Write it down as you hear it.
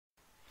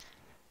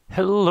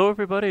Hello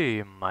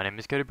everybody, my name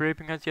is Cody Brave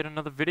bringing us yet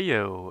another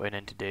video, and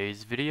in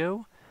today's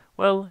video,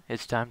 well,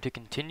 it's time to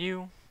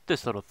continue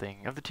this little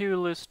thing of the tier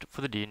list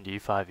for the D&D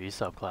 5e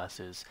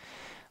subclasses.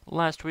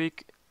 Last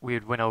week, we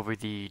had went over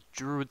the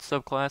Druid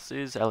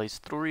subclasses, at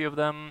least 3 of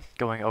them,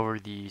 going over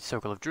the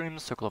Circle of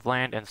Dreams, Circle of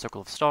Land, and Circle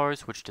of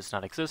Stars, which does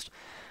not exist,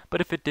 but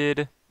if it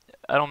did,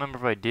 I don't remember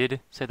if I did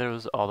say that it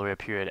was all the way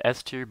up here at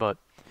S tier, but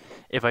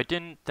if I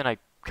didn't, then I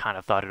kind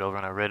of thought it over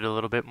and I read it a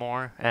little bit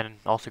more, and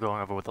also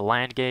going over what the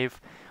land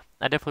gave.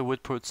 I definitely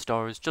would put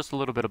Stars just a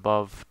little bit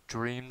above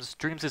Dreams.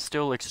 Dreams is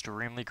still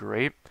extremely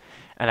great,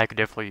 and I could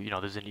definitely,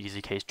 there's an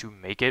easy case to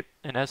make it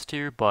an S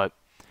tier, but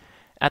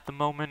at the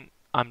moment,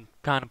 I'm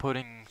kind of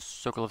putting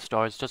Circle of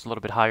Stars just a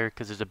little bit higher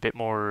because there's a bit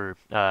more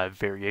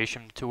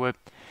variation to it,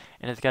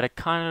 and it's got a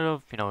kind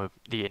of,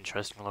 the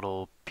interesting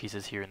little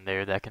pieces here and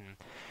there that can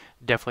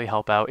definitely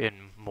help out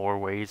in more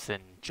ways than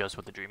just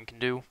what the Dream can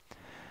do.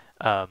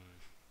 Um,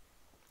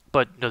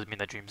 but doesn't mean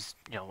that Dream's,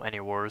 any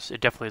worse. It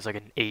definitely is like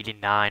an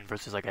 89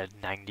 versus like a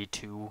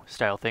 92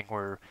 style thing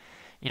where,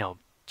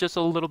 just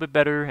a little bit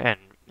better. And,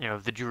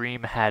 the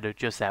Dream had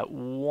just that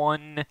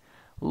one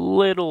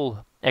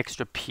little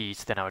extra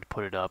piece, then I would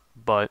put it up.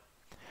 But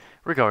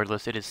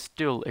regardless, it is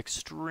still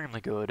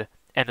extremely good.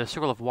 And the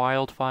Circle of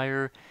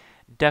Wildfire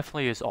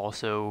definitely is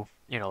also,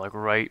 like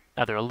right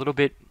either a little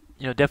bit,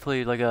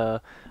 definitely like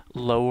a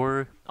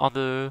lower on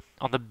the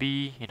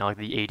B, like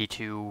the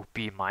 82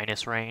 B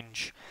minus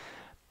range.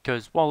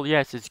 Because while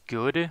yes, it's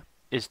good,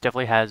 it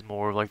definitely has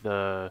more of like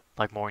the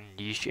more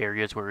niche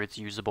areas where it's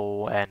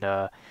usable, and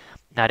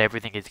not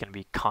everything is going to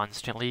be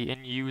constantly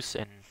in use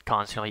and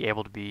constantly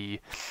able to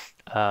be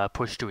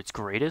pushed to its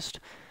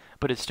greatest.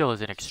 But it still is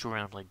an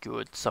extremely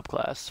good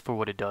subclass for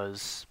what it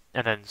does.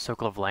 And then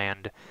Circle of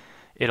Land,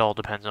 it all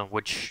depends on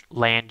which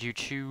land you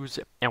choose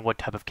and what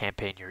type of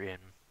campaign you're in.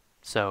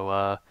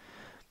 So,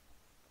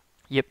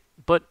 yep.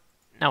 But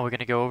now we're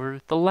going to go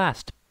over the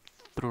last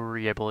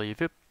 3, I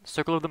believe. Yep.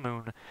 Circle of the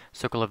Moon,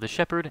 Circle of the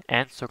Shepherd,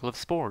 and Circle of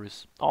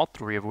Spores, all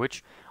 3 of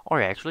which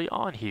are actually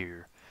on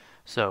here.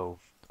 So,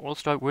 we'll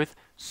start with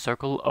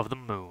Circle of the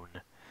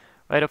Moon.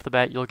 Right off the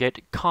bat, you'll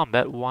get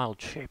Combat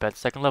Wild Shape at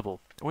 2nd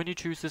level. When you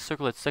choose this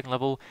circle at 2nd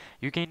level,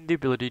 you gain the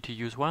ability to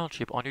use Wild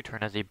Shape on your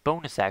turn as a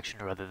bonus action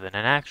rather than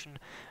an action.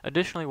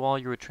 Additionally, while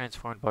you are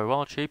transformed by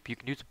Wild Shape, you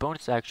can use a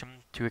bonus action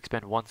to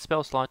expend 1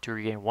 spell slot to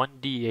regain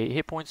 1d8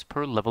 hit points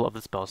per level of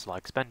the spell slot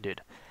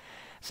expended.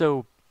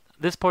 So,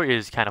 this part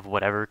is kind of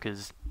whatever,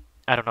 because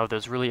I don't know if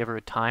there's really ever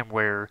a time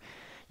where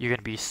you're going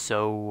to be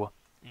so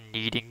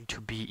needing to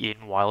be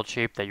in Wild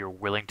Shape that you're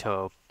willing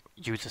to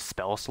use a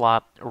spell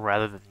slot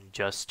rather than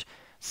just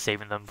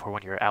saving them for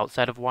when you're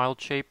outside of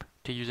Wild Shape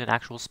to use an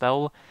actual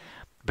spell.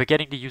 But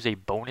getting to use a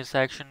bonus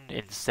action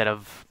instead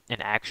of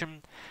an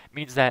action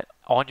means that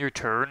on your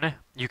turn,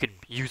 you can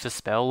use a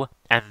spell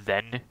and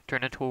then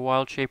turn into a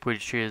Wild Shape,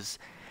 which is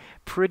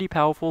pretty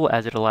powerful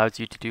as it allows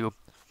you to do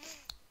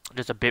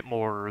just a bit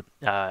more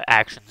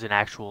actions and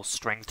actual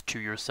strength to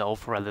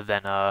yourself rather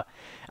than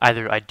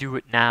either I do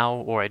it now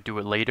or I do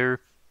it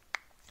later.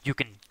 You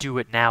can do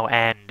it now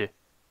and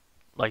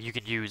you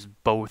can use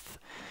both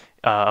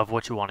of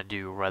what you want to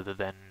do rather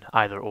than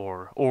either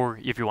or. Or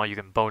if you want, you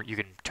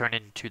can turn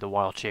into the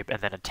Wild Shape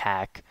and then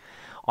attack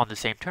on the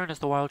same turn as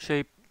the Wild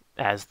Shape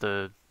as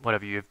the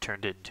whatever you have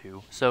turned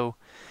into. So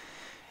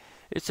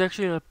it's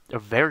actually a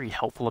very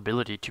helpful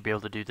ability to be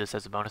able to do this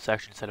as a bonus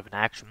action instead of an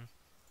action.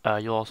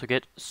 You'll also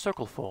get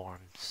Circle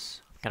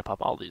Forms. I'm gonna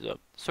pop all these up.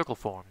 Circle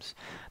Forms.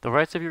 The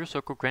rights of your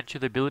circle grant you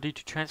the ability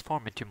to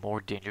transform into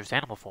more dangerous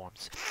animal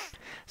forms.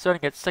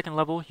 Starting at 2nd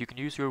level, you can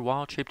use your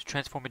Wild Shape to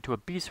transform into a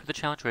beast with a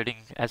challenge rating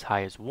as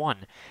high as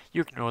 1.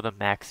 You can ignore the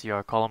max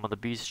CR column of the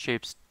beast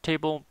shapes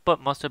table,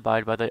 but must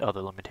abide by the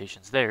other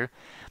limitations there.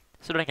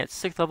 Starting at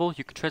 6th level,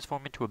 you can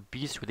transform into a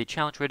beast with a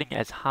challenge rating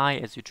as high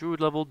as your Druid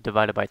level,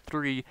 divided by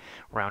 3,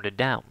 rounded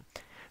down.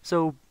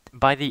 So,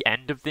 by the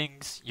end of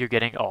things, you're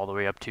getting all the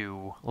way up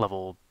to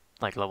level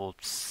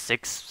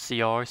 6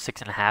 CR,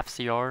 6.5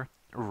 CR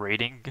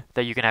rating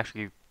that you can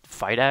actually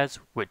fight as,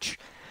 which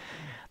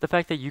the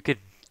fact that you could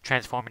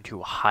transform into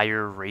a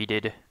higher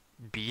rated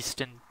beast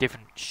in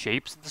different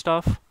shapes and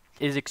stuff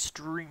is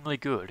extremely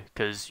good,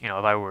 because,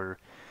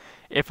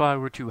 if I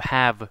were to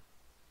have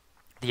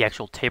the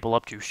actual table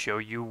up to show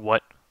you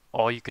what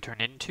all you could turn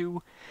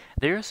into,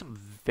 there are some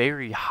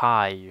very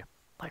high,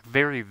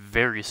 very,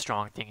 very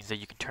strong things that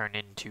you can turn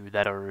into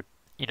that are,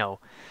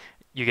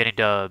 you get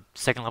into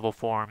 2nd level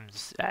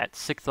forms at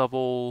 6th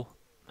level,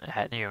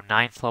 at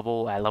 9th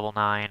level, at level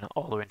 9,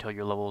 all the way until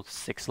your level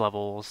 6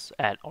 levels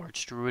at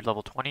Archdruid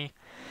level 20.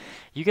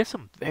 You get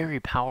some very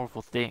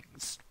powerful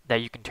things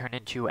that you can turn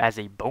into as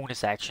a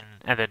bonus action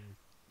and then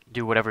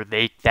do whatever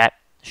that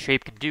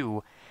shape can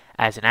do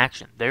as an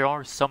action. There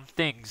are some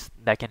things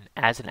that can,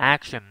 as an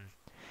action,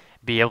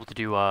 be able to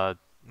do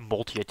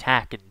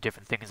multi-attack and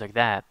different things like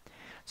that.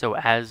 So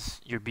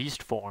as your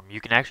beast form, you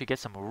can actually get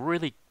some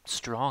really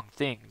strong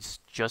things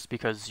just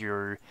because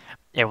you're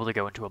able to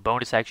go into a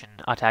bonus action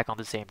attack on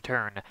the same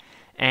turn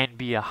and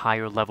be a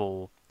higher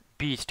level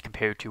beast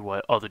compared to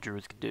what other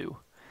druids can do.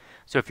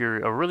 So if you're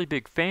a really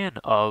big fan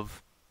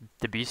of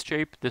the beast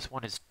shape, this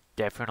one is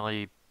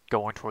definitely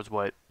going towards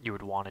what you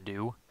would want to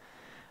do.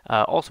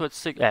 Also at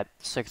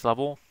 6th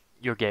level,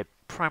 you'll get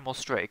Primal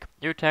Strike.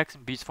 Your attacks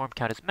in beast form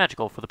count as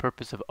magical for the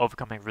purpose of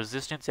overcoming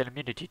resistance and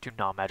immunity to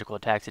non-magical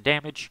attacks and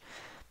damage.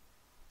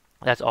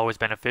 That's always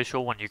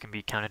beneficial when you can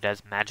be counted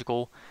as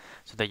magical,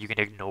 so that you can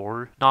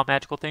ignore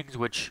non-magical things,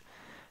 which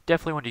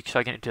definitely when you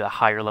start getting into the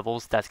higher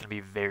levels, that's going to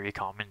be very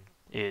common,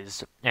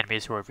 is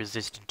enemies who are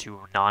resistant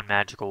to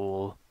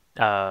non-magical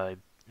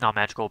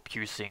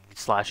piercing,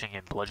 slashing,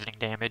 and bludgeoning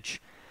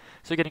damage.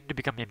 So getting to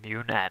become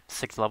immune at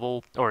 6th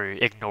level, or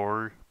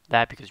ignore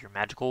that because you're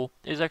magical,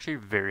 is actually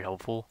very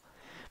helpful.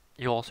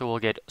 You also will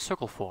get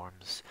circle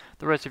forms.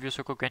 The rest of your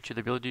circle grants you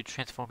the ability to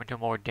transform into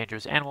more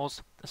dangerous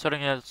animals.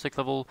 Starting at 6th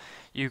level,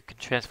 you can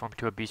transform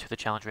into a beast with a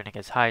challenge rating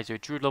as high as your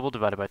druid level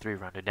divided by 3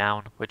 rounded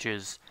down, which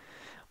is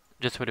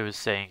just what it was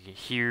saying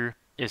here,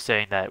 is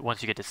saying that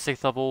once you get to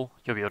 6th level,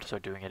 you'll be able to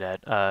start doing it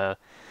at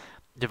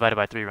divided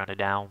by 3 rounded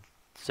down.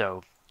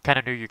 So, kind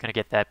of knew you're going to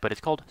get that, but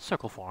it's called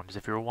circle forms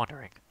if you were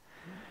wondering.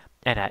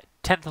 And at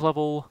 10th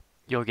level,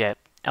 you'll get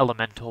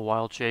elemental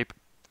wild shape.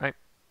 Right?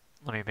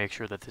 Let me make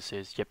sure that this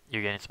is, yep,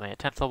 you're getting something at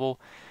 10th level.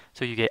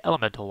 So you get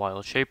elemental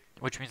wild shape,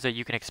 which means that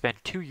you can expend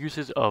 2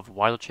 uses of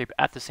wild shape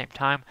at the same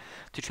time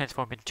to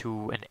transform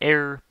into an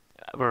air,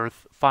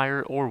 earth,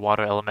 fire, or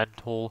water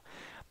elemental.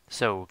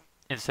 So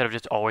instead of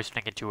just always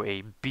turning into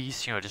a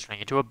beast, just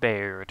turning into a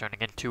bear, or turning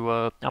into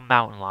a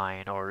mountain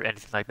lion, or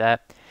anything like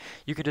that,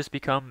 you can just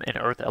become an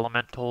earth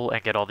elemental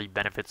and get all the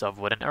benefits of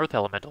what an earth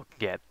elemental can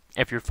get.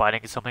 If you're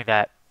fighting something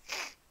that,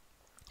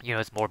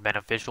 is more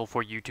beneficial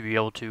for you to be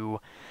able to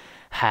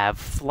have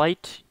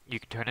flight, you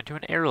can turn into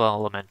an air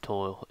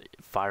elemental.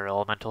 Fire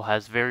elemental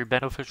has very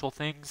beneficial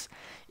things.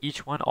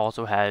 Each one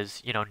also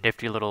has,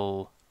 nifty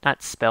little,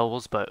 not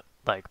spells, but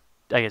like,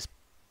 I guess,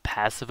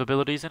 passive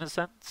abilities in a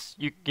sense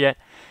you get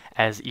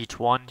as each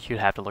one. You'd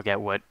have to look at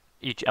what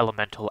each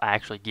elemental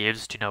actually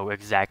gives to know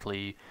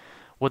exactly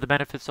what the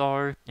benefits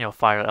are.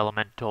 Fire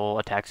elemental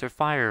attacks are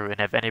fire,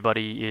 and if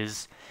anybody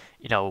is,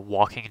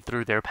 walking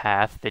through their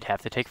path, they'd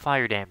have to take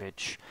fire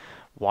damage.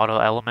 Water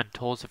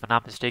elementals, if I'm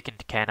not mistaken,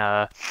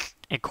 can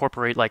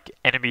incorporate like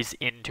enemies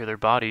into their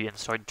body and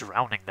start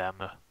drowning them.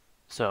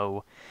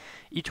 So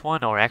each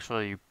one are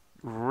actually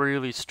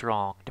really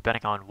strong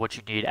depending on what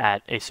you need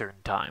at a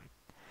certain time.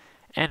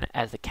 And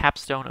as the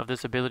capstone of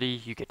this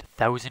ability, you get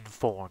 1000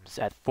 forms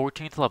at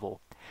 14th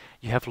level.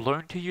 You have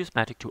learned to use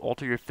magic to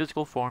alter your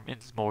physical form in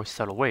more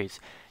subtle ways.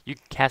 You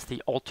can cast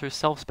the Alter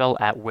Self spell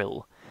at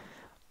will.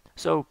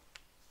 So,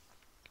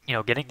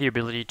 getting the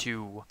ability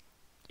to,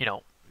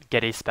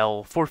 get a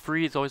spell for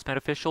free is always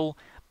beneficial,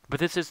 but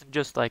this isn't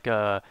just like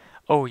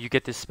oh, you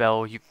get this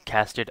spell, you can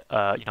cast it,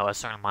 a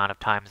certain amount of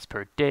times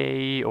per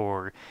day,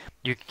 or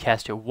you can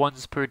cast it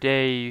once per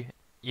day,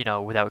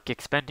 without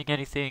expending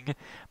anything,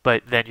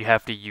 but then you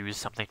have to use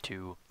something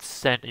to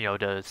spend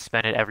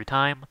it every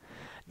time.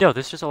 No,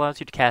 this just allows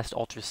you to cast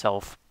Alter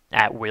Self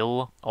at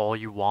will, all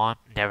you want,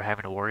 never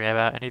having to worry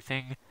about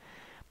anything.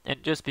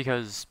 And just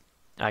because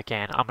I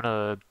can, I'm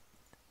gonna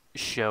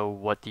show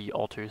what the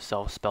Alter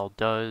Self spell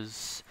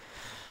does.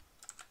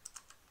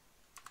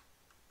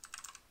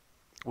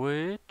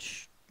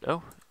 Which,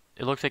 oh,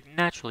 it looks like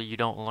naturally you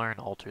don't learn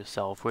Alter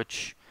Self,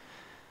 which,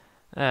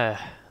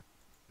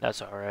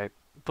 that's alright.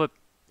 But,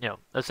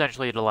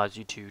 essentially it allows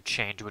you to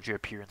change what your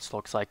appearance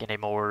looks like in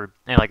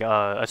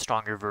a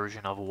stronger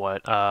version of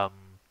what,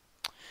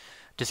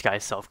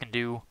 Disguise Self can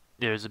do.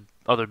 There's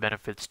other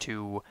benefits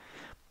to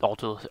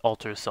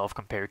Alter Self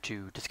compared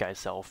to Disguise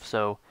Self,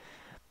 so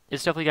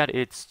it's definitely got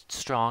its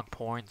strong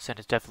points and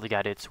it's definitely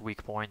got its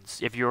weak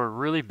points. If you're a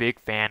really big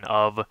fan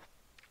of,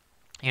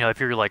 if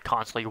you're like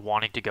constantly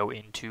wanting to go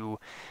into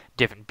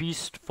different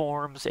beast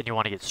forms and you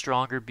want to get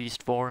stronger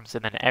beast forms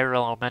and then air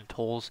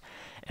elementals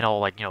and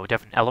all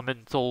different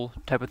elemental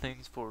type of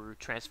things for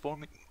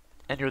transforming,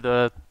 and you're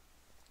the,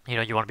 you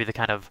want to be the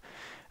kind of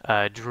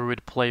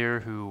druid player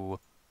who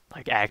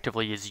like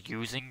actively is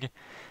using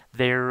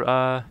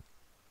their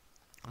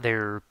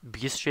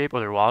beast shape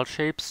or their wild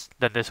shapes,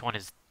 then this one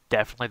is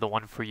definitely the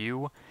one for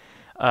you.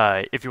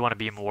 If you want to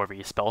be more of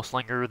a spell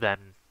slinger, then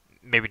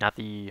maybe not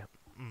the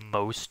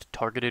most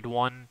targeted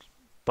one,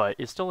 but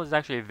it still is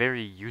actually a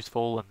very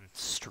useful and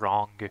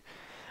strong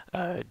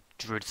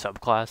druid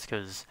subclass,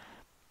 because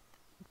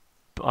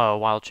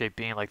wild shape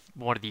being like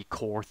one of the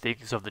core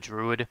things of the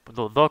druid,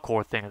 the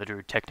core thing of the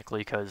druid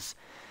technically, because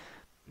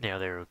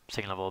their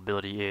second level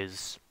ability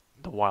is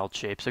the wild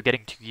shape, so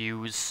getting to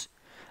use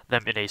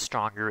them in a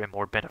stronger and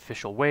more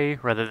beneficial way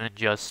rather than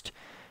just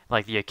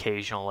like the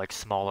occasional like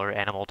smaller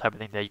animal type of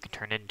thing that you can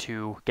turn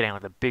into, getting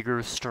like the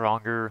bigger,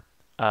 stronger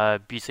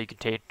beasts that you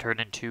can turn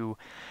into,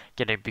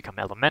 getting to become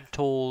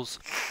elementals,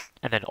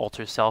 and then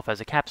Alter Self as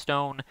a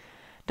capstone.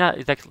 Not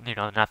exactly,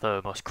 not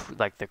the most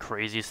the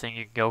craziest thing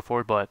you can go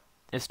for, but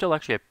it's still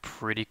actually a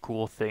pretty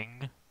cool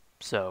thing.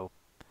 So,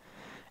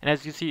 and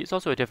as you see, it's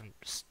also a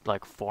different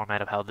like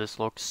format of how this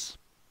looks.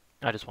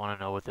 I just want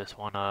to know what this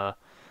one, how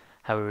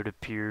it would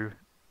appear.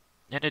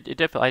 And it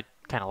definitely, I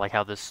kind of like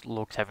how this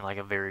looks, having like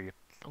a very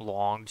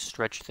long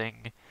stretch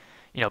thing.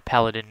 You know,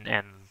 Paladin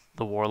and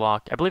the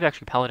Warlock. I believe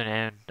actually Paladin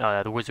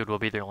and the Wizard will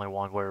be the only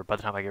one where by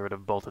the time I get rid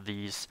of both of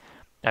these,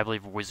 I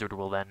believe Wizard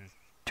will then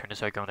turn to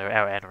Psycho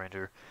and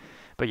Ranger.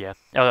 But yeah,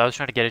 I was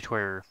trying to get it to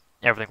where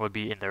everything would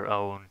be in their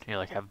own, you know,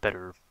 like have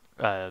better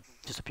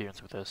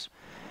disappearance with this.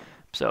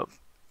 So,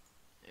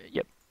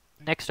 yep.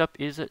 Next up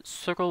is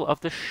Circle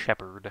of the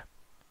Shepherd.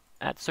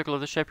 At Circle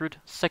of the Shepherd,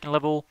 second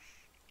level,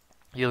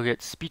 you'll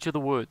get Speech of the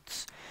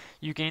Woods.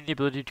 You gain the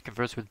ability to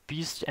converse with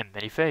beasts and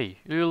many fae.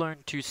 You'll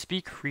learn to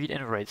speak, read,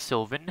 and write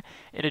Sylvan.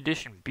 In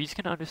addition, beasts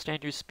can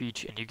understand your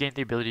speech, and you gain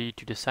the ability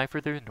to decipher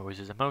their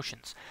noises and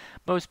motions.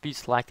 Most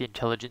beasts lack the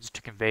intelligence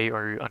to convey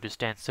or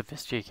understand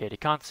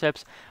sophisticated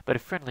concepts, but a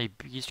friendly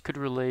beast could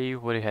relay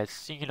what it has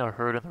seen or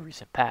heard in the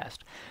recent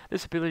past.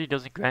 This ability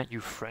doesn't grant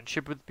you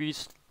friendship with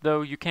beasts,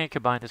 though you can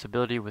combine this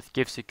ability with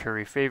gifts that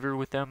curry favor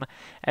with them,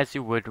 as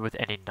you would with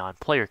any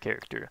non-player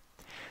character.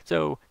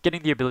 So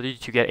getting the ability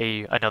to get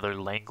another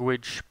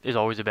language is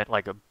always a bit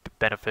like a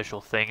beneficial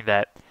thing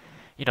that,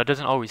 you know,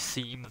 doesn't always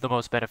seem the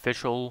most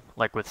beneficial,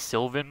 like with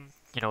Sylvan,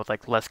 you know, with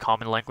like less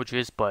common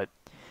languages, but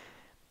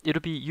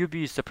you'd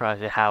be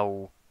surprised at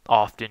how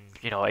often,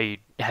 you know,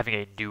 having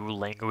a new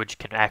language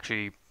can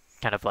actually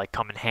kind of like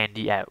come in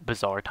handy at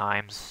bizarre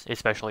times,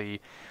 especially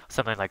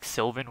something like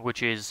Sylvan,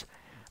 which is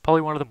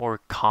probably one of the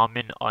more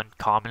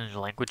uncommon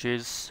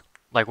languages,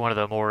 like one of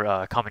the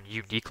more common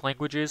unique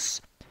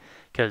languages.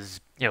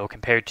 Because, you know,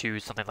 compared to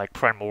something like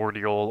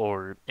Primordial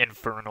or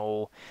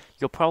Infernal,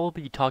 you'll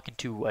probably be talking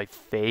to a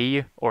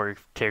Fae or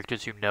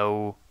characters who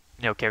know,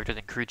 you know, characters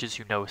and creatures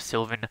who know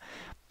Sylvan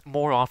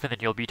more often than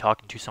you'll be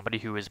talking to somebody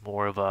who is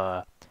more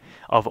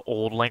of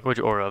old language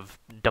or of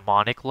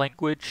demonic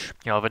language,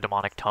 you know, of a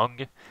demonic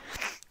tongue.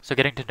 So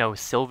getting to know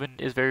Sylvan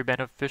is very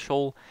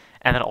beneficial,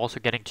 and then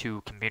also getting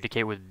to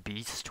communicate with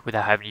Beast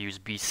without having to use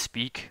Beast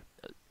Speak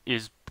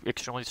is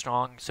extremely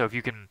strong. So if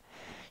you can,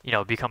 you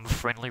know, become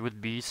friendly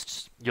with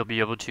beasts, you'll be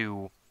able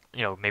to,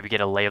 you know, maybe get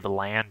a lay of the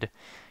land.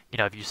 You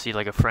know, if you see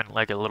like a friend,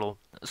 like a little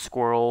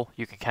squirrel,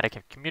 you can kind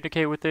of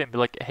communicate with it and be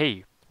like,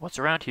 hey, what's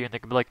around here? And they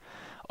can be like,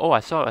 oh, I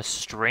saw a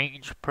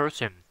strange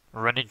person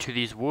run into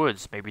these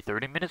woods maybe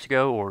 30 minutes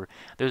ago, or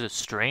there's a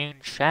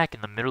strange shack in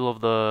the middle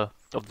of the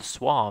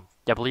swamp.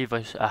 I believe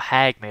a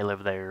hag may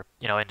live there,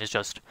 you know, and it's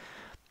just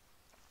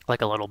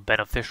like a little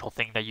beneficial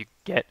thing that you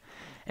get.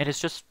 And it's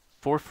just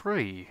for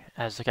free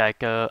as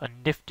like a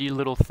nifty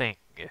little thing.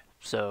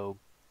 So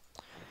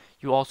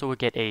you also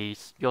get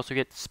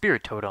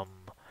Spirit Totem,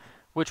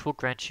 which will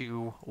grant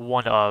you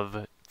one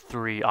of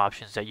 3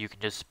 options that you can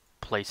just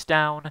place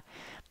down,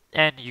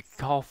 and you can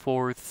call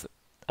forth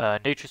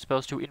nature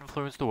spells to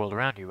influence the world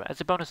around you. As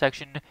a bonus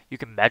action, you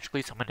can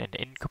magically summon an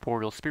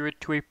incorporeal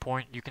spirit to a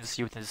point you can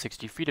see within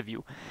 60 feet of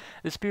you.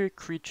 The spirit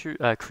creature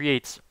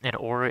creates an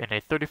aura in a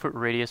 30-foot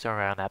radius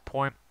around that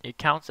point. It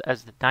counts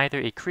as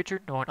neither a creature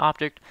nor an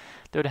object,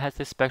 though it has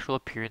the special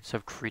appearance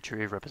of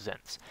creature it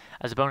represents.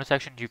 As a bonus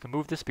action, you can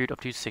move the spirit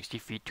up to 60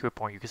 feet to a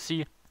point you can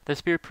see. The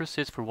spirit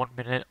persists for 1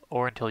 minute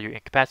or until you're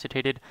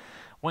incapacitated.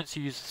 Once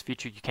you use this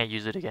feature, you can't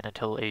use it again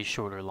until a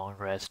short or long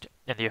rest,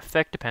 and the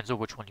effect depends on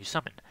which one you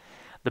summon.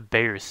 The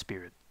Bear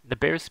Spirit. The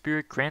Bear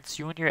Spirit grants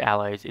you and your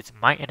allies its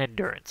might and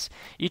endurance.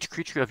 Each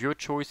creature of your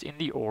choice in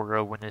the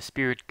aura when the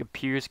spirit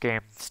appears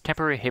gains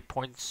temporary hit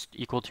points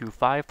equal to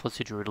 5 plus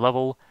the druid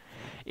level.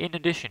 In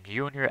addition,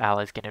 you and your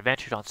allies get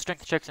advantage on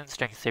strength checks and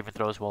strength saving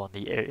throws while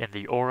in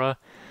the aura.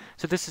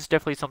 So this is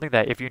definitely something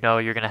that if you know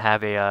you're going to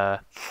have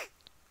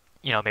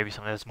you know, maybe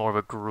something that's more of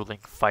a grueling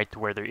fight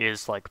where there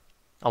is like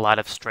a lot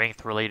of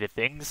strength related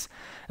things,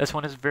 this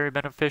one is very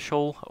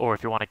beneficial. Or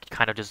if you want to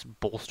kind of just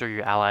bolster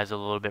your allies a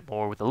little bit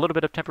more with a little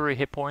bit of temporary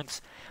hit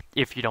points,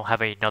 if you don't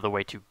have another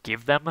way to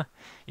give them,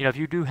 you know, if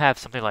you do have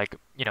something like,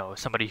 you know,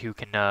 somebody who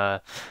can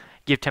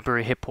give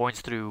temporary hit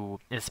points through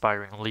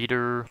Inspiring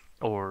Leader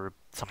or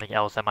something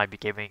else that might be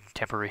giving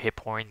temporary hit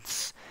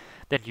points,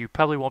 then you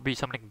probably won't be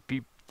summoning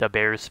the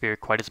Bear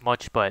Spirit quite as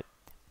much. But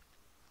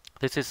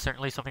this is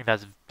certainly something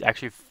that's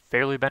actually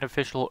fairly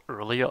beneficial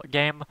early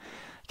game,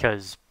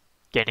 because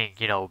getting,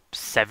 you know,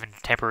 7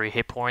 temporary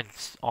hit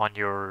points on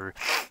your,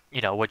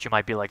 you know, what you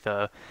might be like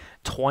the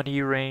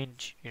 20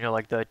 range, you know,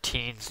 like the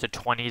teens to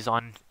 20s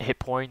on hit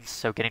points,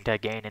 so getting to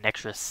gain an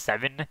extra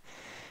 7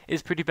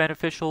 is pretty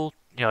beneficial.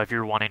 You know, if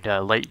you're wanting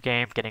to late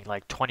game, getting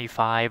like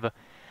 25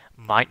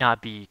 might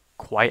not be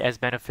quite as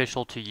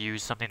beneficial to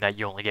use something that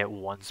you only get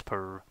once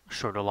per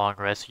short or long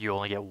rest, you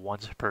only get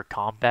once per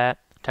combat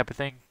type of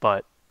thing,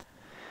 but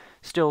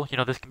still, you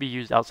know, this can be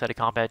used outside of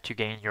combat to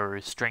gain your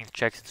strength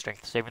checks and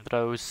strength saving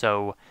throws.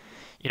 So,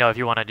 you know, if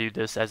you want to do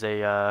this as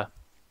a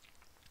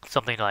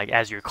something like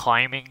as you're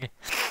climbing,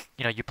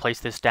 you know, you place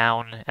this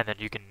down, and then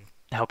you can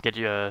help get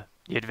you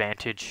the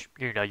advantage.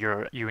 You know,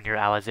 you and your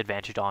allies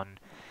advantage on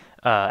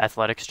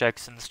athletics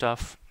checks and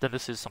stuff. Then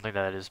this is something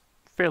that is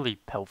fairly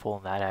helpful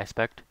in that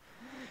aspect.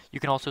 You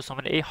can also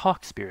summon a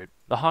Hawk Spirit.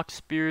 The Hawk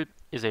Spirit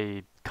is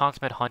a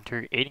consummate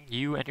hunter, aiding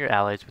you and your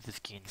allies with his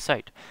keen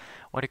sight.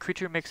 When a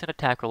creature makes an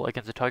attack roll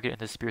against a target in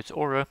the spirit's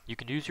aura, you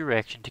can use your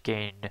reaction to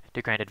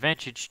grant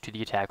advantage to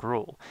the attack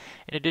roll.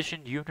 In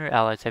addition, you and your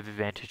allies have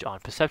advantage on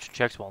perception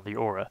checks while in the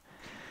aura.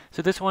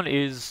 So this one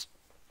is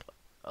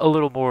a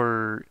little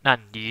more, not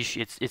niche,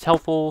 it's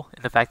helpful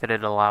in the fact that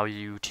it allows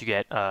you to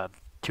get,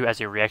 to as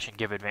a reaction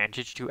give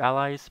advantage to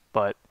allies,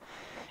 but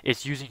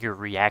it's using your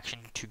reaction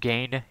to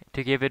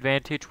give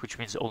advantage, which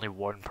means only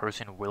one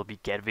person will be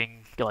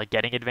getting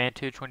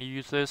advantage when you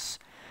use this.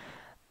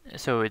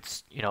 So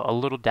it's, a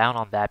little down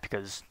on that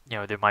because,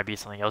 there might be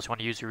something else you want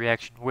to use your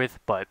reaction with,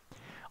 but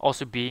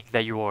also being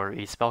that you are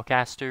a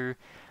spellcaster,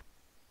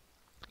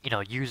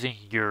 using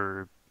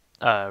your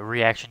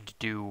reaction to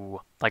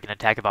do like an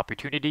attack of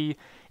opportunity.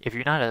 If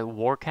you're not a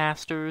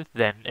warcaster,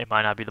 then it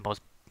might not be the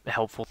most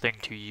helpful thing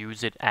to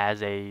use it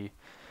as a,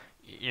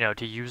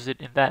 to use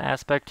it in that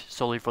aspect,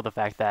 solely for the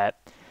fact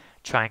that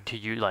trying to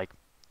use like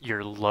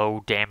your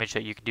low damage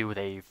that you can do with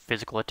a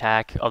physical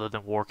attack other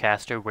than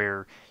warcaster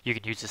where you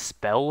can use a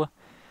spell,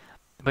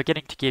 but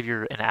getting to give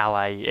an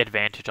ally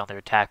advantage on their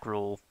attack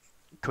roll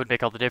could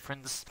make all the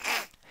difference.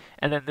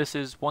 And then this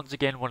is once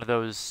again one of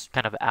those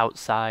kind of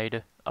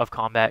outside of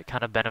combat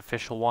kind of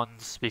beneficial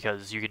ones,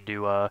 because you can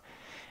do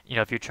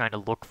if you're trying to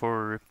look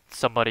for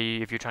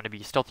somebody, if you're trying to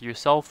be stealthy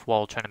yourself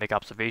while trying to make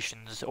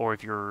observations, or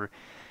if you're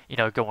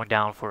going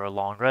down for a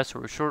long rest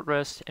or a short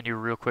rest and you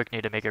real quick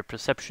need to make a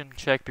perception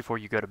check before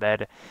you go to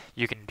bed,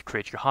 you can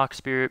create your hawk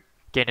spirit,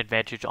 gain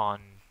advantage on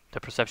the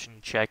perception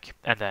check,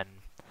 and then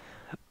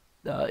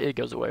it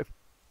goes away.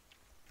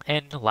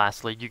 And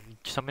lastly, you can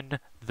summon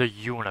the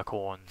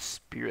Unicorn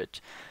Spirit.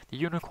 The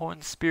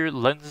Unicorn Spirit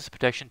lends its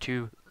protection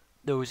to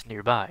those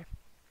nearby.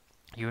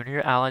 You and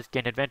your allies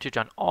gain advantage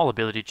on all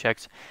ability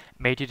checks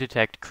made to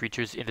detect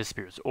creatures in the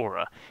spirit's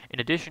aura. In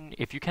addition,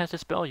 if you cast a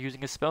spell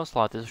using a spell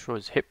slot that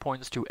destroys hit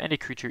points to any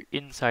creature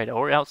inside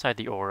or outside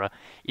the aura,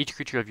 each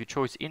creature of your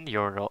choice in the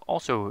aura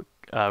also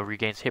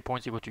regains hit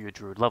points equal to your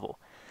druid level.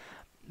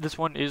 This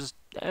one is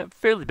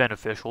fairly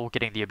beneficial,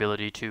 getting the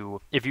ability to,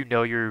 if you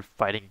know you're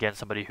fighting against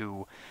somebody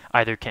who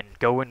either can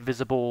go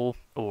invisible,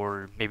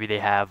 or maybe they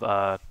have,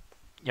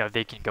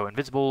 they can go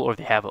invisible, or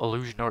they have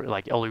illusion or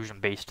like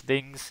illusion-based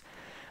things,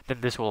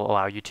 then this will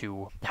allow you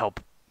to help,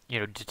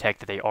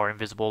 detect that they are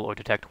invisible, or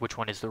detect which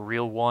one is the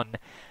real one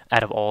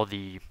out of all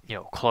the,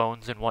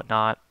 clones and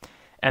whatnot.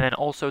 And then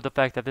also the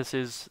fact that this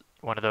is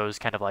one of those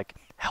kind of like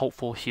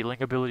helpful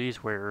healing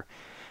abilities where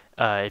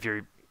if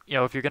you're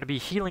going to be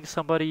healing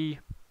somebody,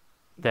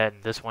 then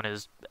this one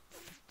is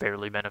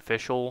fairly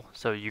beneficial.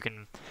 So you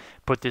can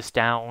put this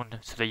down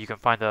so that you can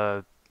find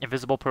the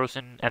invisible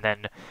person, and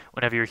then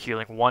whenever you're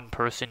healing one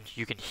person,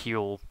 you can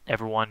heal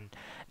everyone.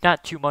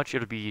 Not too much,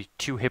 it'll be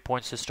 2 hit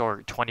points to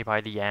start, 20 by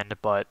the end,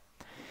 but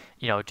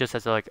just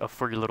as like a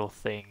free little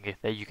thing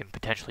that you can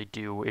potentially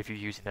do if you're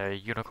using the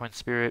Unicorn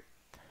Spirit.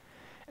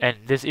 And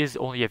this is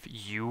only if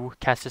you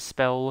cast a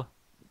spell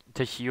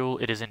to heal,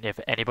 it isn't if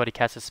anybody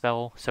casts a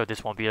spell, so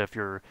this won't be if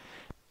your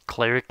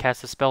cleric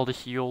casts a spell to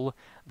heal.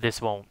 This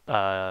won't,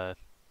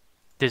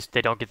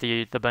 they don't get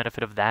the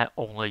benefit of that,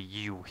 only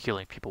you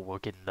healing people will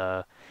get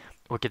the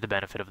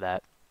benefit of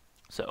that.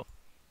 So,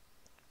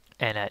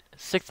 and at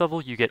 6th level,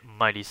 you get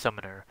Mighty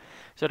Summoner.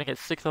 Starting at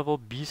 6th level,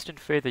 Beast and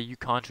Fae that you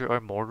conjure are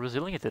more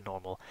resilient than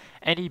normal.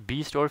 Any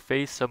beast or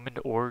fae summoned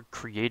or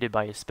created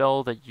by a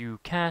spell that you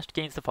cast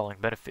gains the following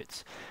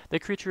benefits. The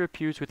creature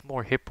appears with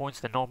more hit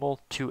points than normal,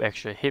 2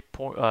 extra hit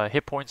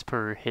points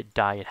per hit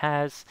die it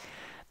has.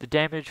 The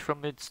damage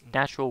from its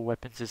natural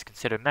weapons is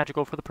considered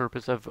magical for the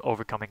purpose of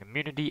overcoming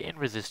immunity and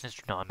resistance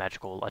to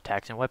non-magical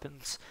attacks and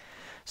weapons.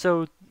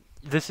 So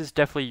this is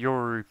definitely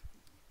your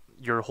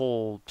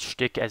whole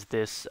shtick as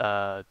this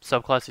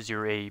subclass is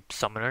you're a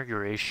summoner,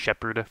 you're a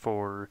shepherd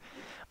for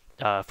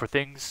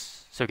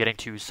things. So getting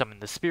to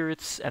summon the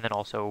spirits, and then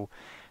also,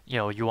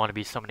 you want to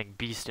be summoning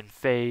beast and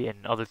fae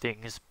and other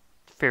things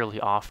fairly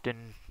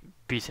often.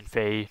 Beast and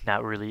fae,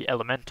 not really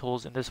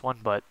elementals in this one,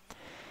 but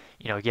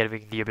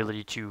getting the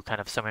ability to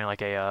kind of summon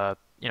like a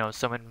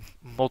summon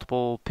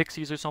multiple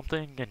pixies or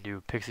something and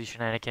do pixie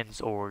shenanigans,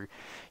 or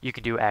you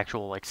can do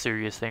actual like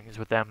serious things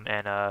with them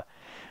and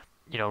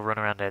run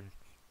around and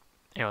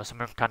some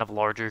kind of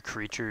larger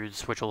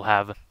creatures, which will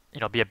have,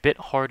 be a bit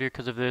harder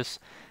because of this.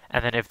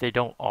 And then if they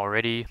don't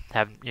already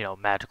have,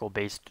 magical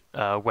based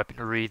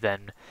weaponry,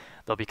 then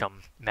they'll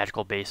become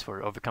magical based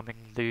for overcoming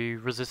the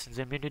resistance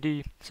and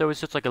immunity. So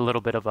it's just like a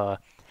little bit of a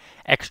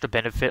extra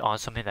benefit on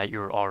something that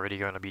you're already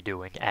going to be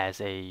doing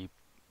as a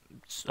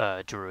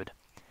druid.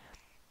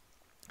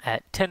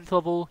 At 10th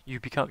level, you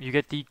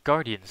get the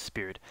Guardian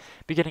Spirit.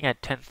 Beginning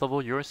at 10th level,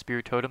 your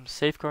Spirit Totem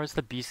safeguards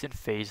the beasts and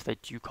faes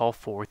that you call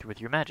forth with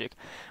your magic.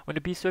 When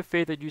a beast or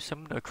fae that you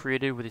summon or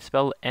created with a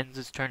spell ends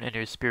its turn in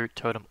your Spirit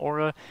Totem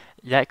aura,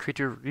 that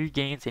creature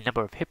regains a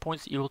number of hit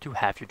points equal to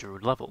half your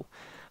druid level.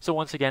 So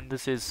once again,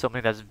 this is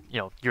something that's,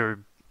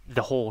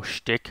 the whole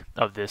shtick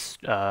of this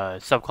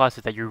subclass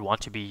is that you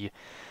want to be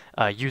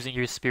using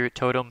your spirit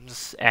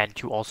totems and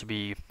to also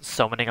be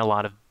summoning a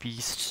lot of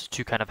beasts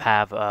to kind of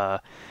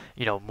have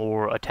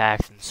more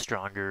attacks and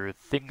stronger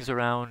things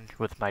around,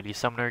 with Mighty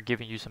Summoner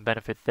giving you some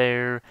benefit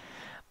there,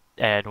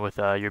 and with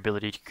your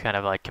ability to kind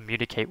of like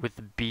communicate with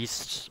the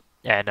beasts,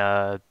 and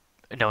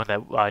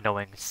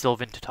knowing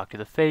Sylvan to talk to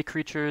the Fey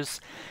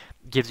creatures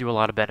gives you a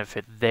lot of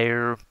benefit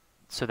there,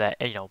 so that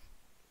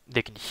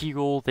they can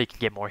heal, they can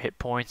get more hit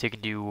points, they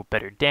can do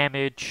better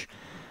damage.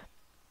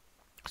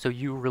 So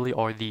you really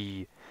are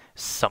the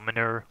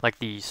summoner. Like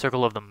the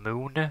Circle of the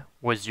Moon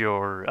was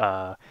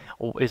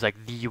is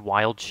like the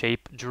wild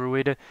shape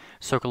druid.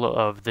 Circle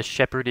of the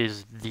Shepherd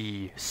is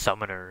the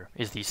summoner,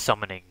 is the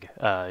summoning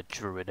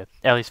druid.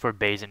 At least for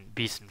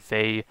beasts and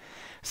Fae,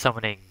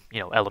 summoning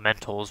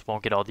elementals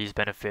won't get all these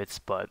benefits,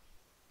 but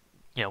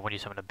when you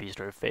summon a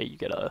beast or a Fae, you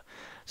get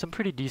some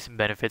pretty decent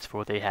benefits for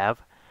what they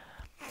have.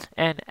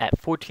 And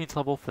at 14th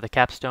level for the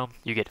capstone,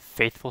 you get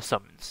Faithful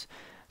Summons.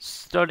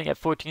 Starting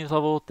at 14th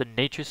level, the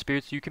nature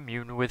spirits you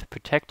commune with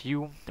protect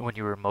you when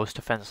you are most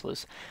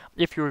defenseless.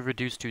 If you are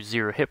reduced to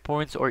 0 hit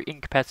points or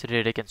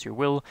incapacitated against your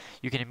will,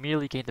 you can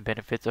immediately gain the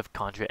benefits of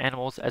Conjure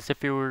Animals as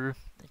if you were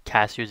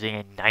cast using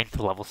a 9th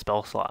level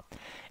spell slot.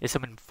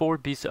 Summon 4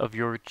 beasts of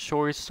your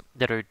choice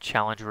that are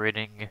challenge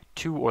rating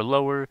 2 or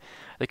lower.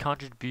 The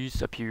conjured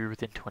beasts appear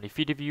within 20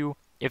 feet of you.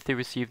 If they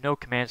receive no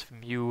commands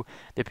from you,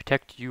 they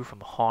protect you from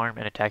harm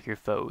and attack your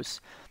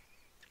foes.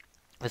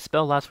 The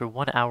spell lasts for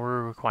 1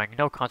 hour, requiring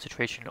no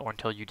concentration or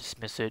until you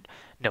dismiss it,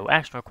 no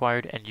action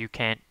required, and you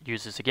can't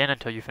use this again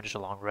until you finish a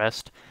long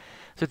rest.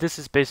 So this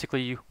is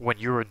basically when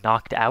you're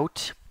knocked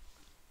out,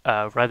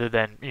 rather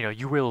than,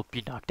 you will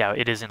be knocked out.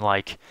 It isn't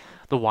like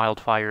the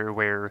wildfire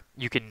where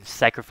you can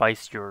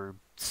sacrifice your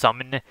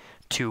summon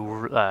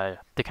to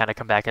kind of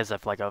come back as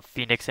like a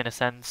phoenix in a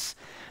sense.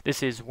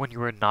 This is when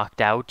you are knocked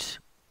out,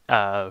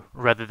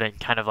 rather than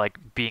kind of like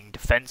being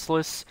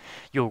defenseless,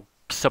 you'll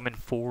summon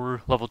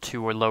 4 level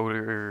 2 or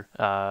lower,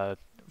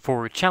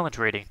 for challenge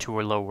rating 2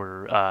 or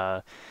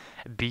lower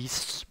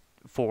beasts,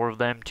 4 of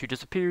them to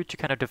disappear to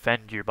kind of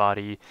defend your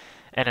body,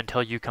 and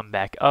until you come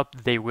back up,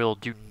 they will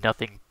do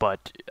nothing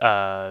but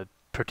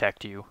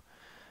protect you.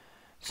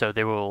 So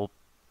they will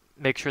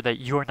make sure that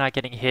you're not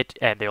getting hit,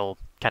 and they'll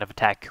kind of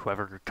attack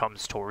whoever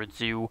comes towards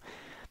you.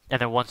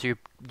 And then once you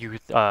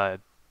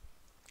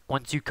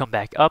come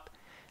back up,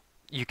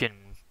 you can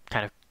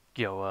kind of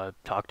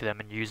talk to them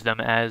and use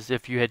them as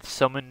if you had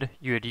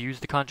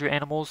used the Conjure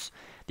Animals.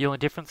 The only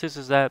difference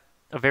is that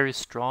a very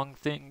strong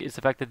thing is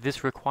the fact that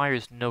this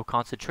requires no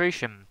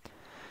concentration,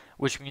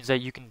 which means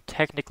that you can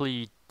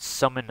technically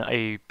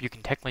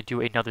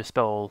do another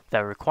spell that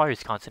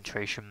requires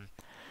concentration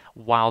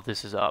while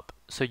this is up.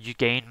 So you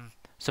gain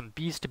some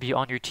beasts to be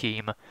on your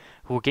team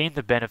who will gain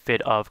the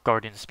benefit of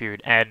Guardian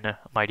Spirit and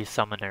Mighty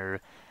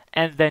Summoner,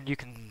 and then you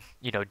can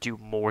do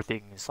more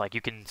things, like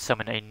you can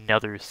summon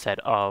another set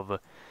of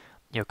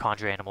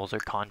Conjure Animals or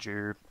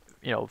Conjure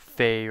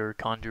Fae or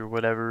Conjure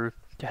whatever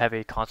to have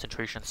a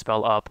concentration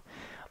spell up,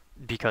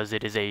 because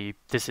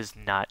this is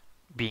not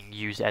being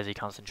used as a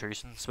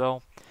concentration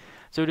spell.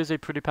 So it is a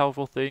pretty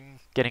powerful thing.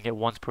 Getting it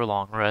once per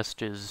long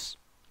rest is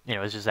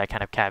just that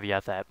kind of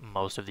caveat that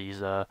most of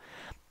these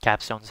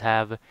capstones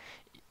have.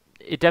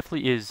 It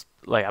definitely is,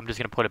 like, I'm just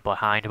gonna put it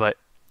behind, but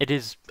it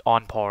is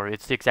on par.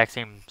 It's the exact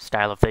same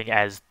style of thing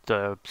as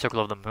the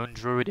Circle of the Moon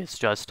Druid. It's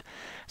just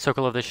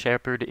Circle of the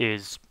Shepherd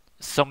is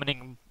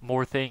summoning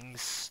more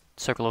things.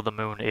 Circle of the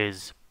Moon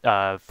is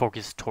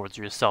focused towards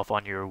yourself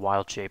on your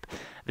wild shape.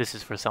 This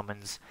is for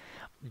summons.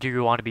 Do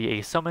you want to be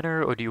a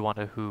summoner, or do you want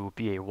to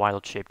be a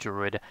wild shape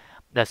druid?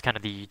 That's kind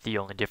of the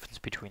only difference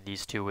between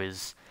these two,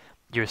 is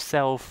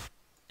yourself,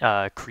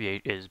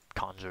 create is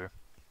conjure.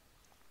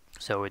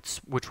 So it's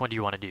which one do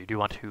you want to do? Do you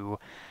want to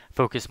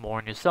focus more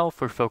on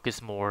yourself, or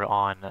focus more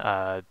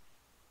on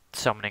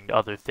summoning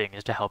other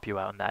things to help you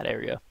out in that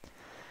area?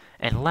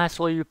 And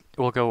lastly,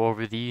 we'll go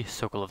over the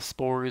Circle of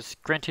Spores,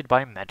 granted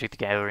by Magic the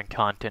Gathering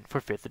content for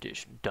 5th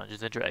edition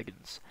Dungeons &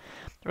 Dragons.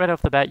 Right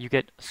off the bat, you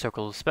get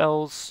Circle of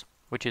Spells,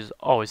 which is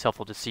always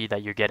helpful to see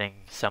that you're getting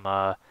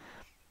some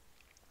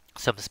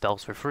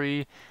spells for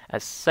free.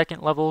 At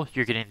 2nd level,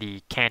 you're getting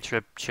the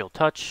Cantrip Chill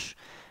Touch,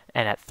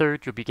 and at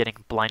 3rd, you'll be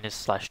getting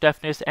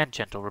Blindness/Deafness and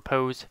Gentle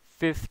Repose.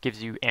 5th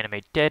gives you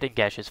Animate Dead and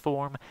Gaseous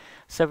Form.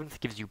 7th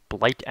gives you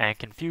Blight and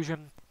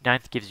Confusion.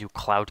 9th gives you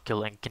Cloud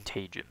Kill and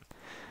Contagion.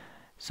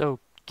 So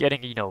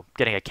getting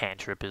a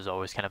cantrip is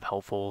always kind of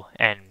helpful,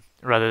 and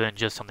rather than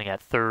just something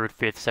at 3rd,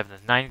 5th, 7th,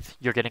 and 9th,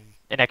 you're getting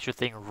an extra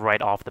thing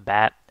right off the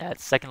bat. At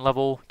 2nd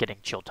level, getting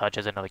Chill Touch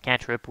as another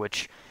cantrip,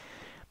 which,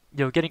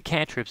 getting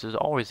cantrips is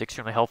always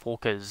extremely helpful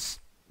because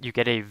you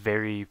get a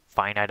very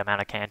finite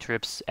amount of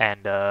cantrips,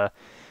 and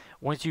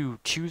once you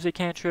choose a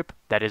cantrip,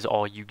 that is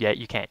all you get.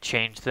 You can't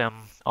change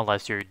them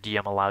unless your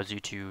DM allows you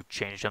to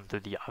change them through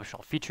the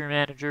optional feature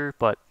manager,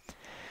 but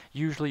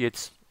usually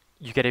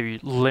you get a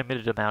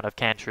limited amount of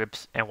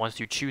cantrips, and once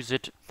you choose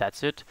it,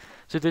 that's it.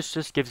 So this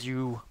just gives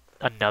you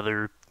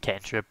another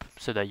cantrip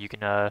so that you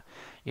can,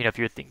 if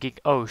you're thinking,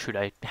 oh, should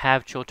I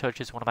have Chill Touch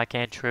as one of my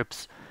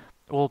cantrips?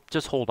 Well,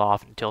 just hold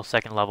off until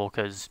 2nd level,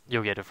 because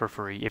you'll get it for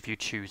free if you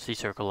choose the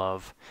Circle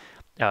of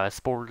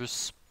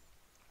Spores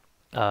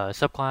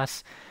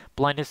subclass.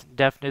 Blindness and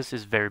deafness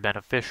is very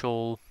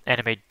beneficial.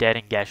 Animate dead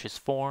and gaseous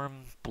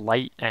form,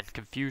 blight and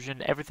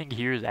confusion. Everything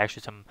here is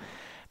actually some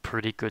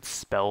pretty good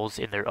spells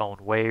in their own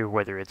way,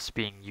 whether it's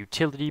being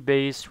utility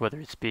based, whether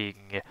it's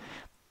being,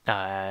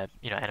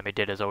 animate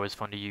dead is always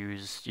fun to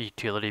use,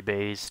 utility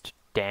based,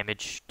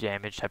 damage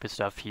type of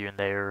stuff here and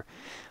there.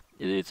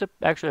 It's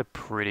actually a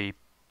pretty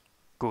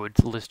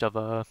good list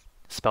of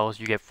spells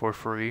you get for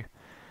free.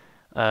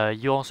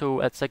 You also,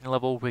 at second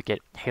level, will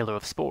get Halo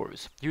of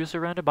Spores. You are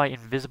surrounded by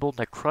invisible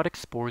necrotic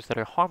spores that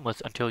are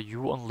harmless until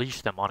you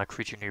unleash them on a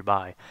creature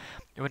nearby.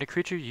 When a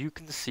creature you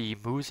can see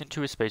moves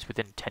into a space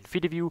within 10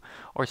 feet of you,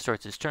 or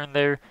starts its turn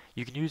there,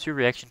 you can use your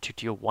reaction to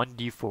deal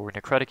 1d4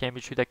 necrotic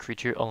damage to that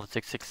creature unless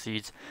it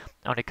succeeds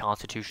on a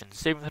Constitution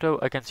saving throw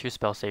against your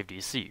spell save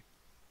DC.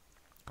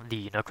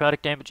 The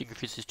necrotic damage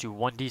increases to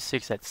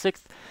 1d6 at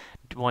 6th,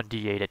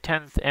 1d8 at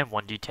 10th, and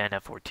 1d10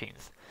 at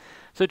 14th.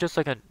 So just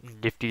like a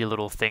nifty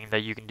little thing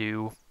that you can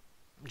do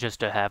just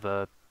to have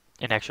an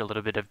extra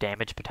little bit of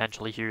damage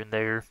potentially here and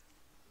there.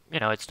 You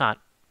know, it's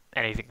not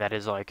anything that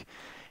is like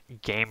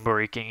game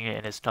breaking,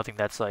 and it's nothing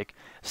that's like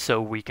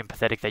so weak and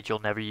pathetic that you'll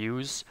never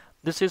use.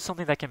 This is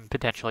something that can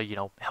potentially,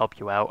 help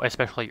you out,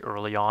 especially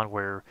early on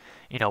where,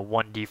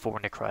 1d4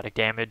 necrotic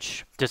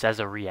damage just as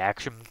a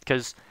reaction,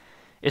 because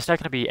it's not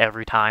going to be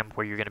every time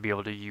where you're going to be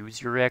able to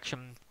use your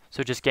reaction.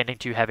 So just getting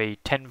to have a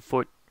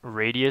 10-foot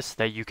radius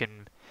that you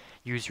can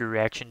use your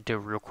reaction to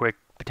real quick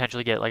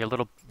potentially get like a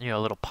little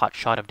pot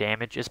shot of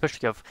damage,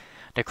 especially of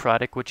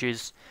necrotic, which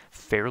is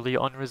fairly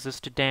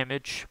unresisted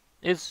damage,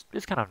 is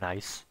kind of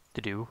nice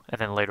to do. And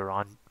then later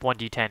on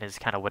 1d10 is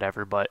kind of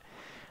whatever, but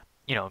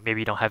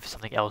maybe you don't have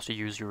something else to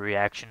use your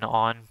reaction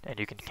on, and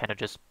you can kind of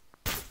just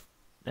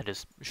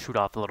shoot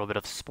off a little bit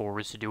of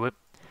spores to do it.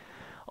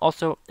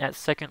 Also, at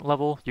second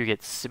level, you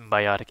get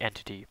Symbiotic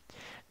Entity.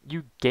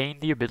 You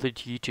gain the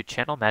ability to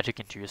channel magic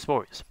into your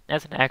spores.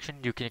 As an action,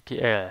 you can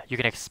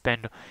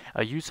expend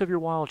a use of your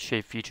wild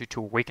shape feature to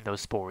awaken those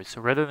spores, so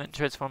rather than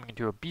transforming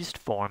into a beast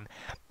form,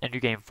 and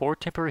you gain 4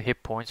 temporary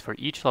hit points for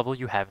each level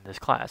you have in this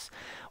class.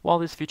 While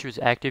this feature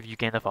is active, you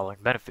gain the following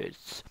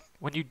benefits.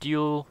 When you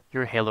deal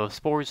your Halo of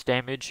Spores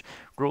damage,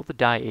 roll the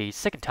die a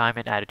second time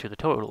and add it to the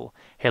total.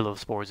 Halo of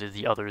Spores is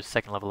the other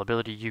second level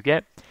ability you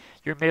get.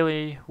 Your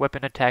melee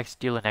weapon attacks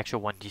deal an extra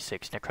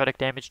 1d6 necrotic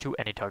damage to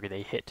any target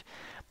they hit.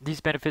 These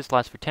benefits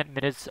last for 10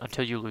 minutes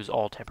until you lose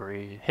all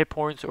temporary hit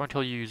points or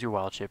until you use your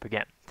wild shape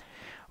again.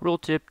 Rule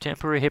tip: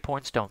 temporary hit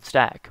points don't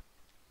stack.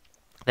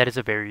 That is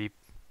a very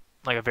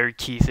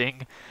key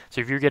thing.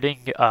 So if you're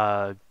getting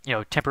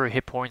temporary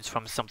hit points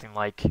from something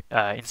like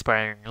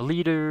Inspiring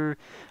Leader,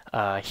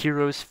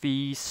 Hero's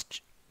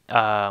Feast,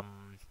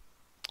 something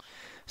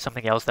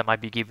else that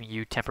might be giving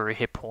you temporary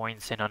hit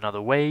points in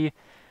another way,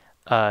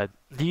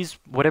 these,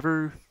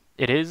 whatever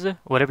it is,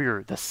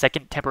 the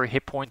second temporary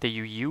hit point that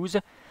you use,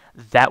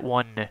 that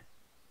one,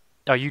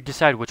 you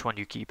decide which one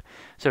you keep.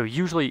 So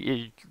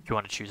usually you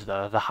want to choose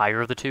the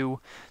higher of the two.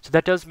 So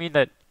that does mean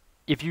that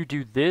if you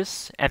do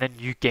this and then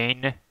you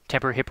gain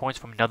temporary hit points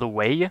from another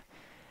way,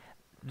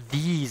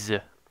 these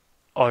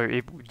are,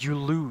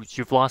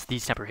 you've lost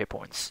these temporary hit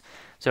points.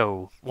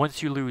 So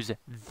once you lose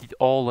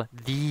all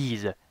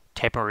these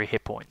temporary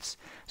hit points,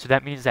 so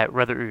that means that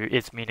whether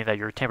it's meaning that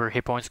your temporary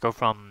hit points go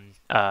from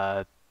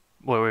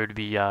what would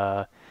be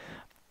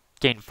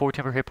gain 4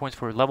 temporary hit points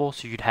for a level,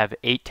 so you'd have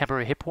 8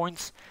 temporary hit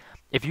points.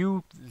 If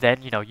you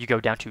then, you go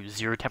down to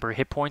 0 temporary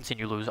hit points and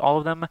you lose all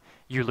of them,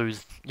 you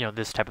lose,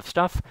 this type of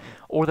stuff.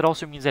 Or that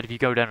also means that if you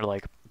go down to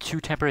like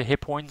 2 temporary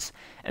hit points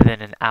and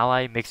then an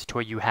ally makes it to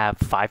where you have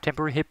 5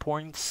 temporary hit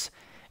points,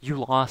 you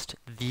lost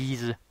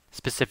these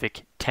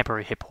specific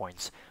temporary hit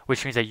points,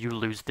 which means that you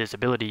lose this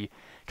ability,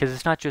 because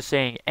it's not just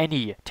saying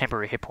any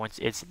temporary hit points,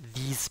 it's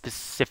these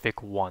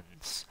specific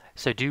ones.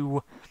 So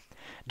do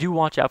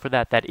watch out for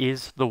that. That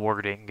is the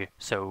wording,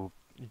 so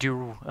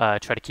do try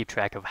to keep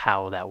track of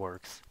how that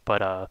works.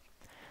 But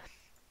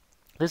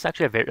this is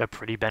actually a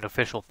pretty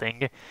beneficial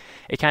thing.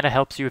 It kind of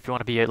helps you if you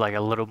want to be like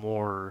a little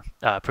more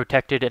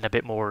protected and a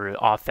bit more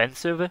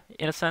offensive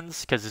in a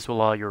sense, because this will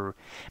allow your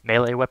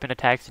melee weapon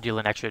attacks to deal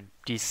an extra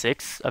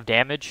d6 of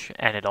damage,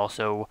 and it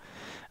also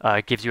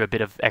gives you a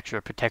bit of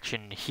extra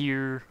protection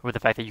here with the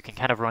fact that you can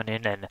kind of run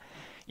in and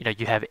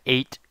you have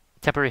 8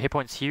 temporary hit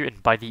points here,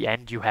 and by the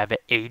end you have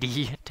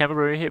 80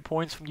 temporary hit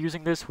points from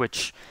using this,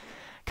 which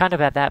kind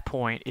of at that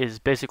point is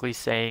basically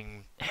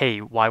saying, hey,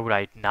 why would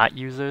I not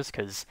use this?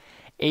 Because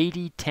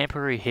 80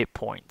 temporary hit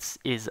points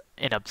is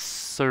an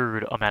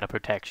absurd amount of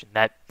protection.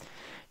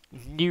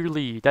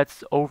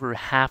 That's over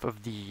half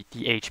of the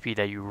HP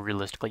that you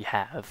realistically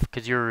have,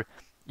 because you're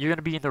going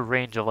to be in the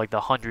range of like the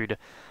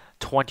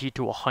 120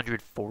 to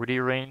 140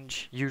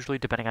 range, usually,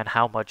 depending on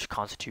how much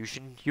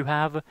Constitution you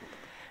have.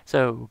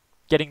 So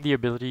getting the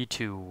ability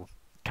to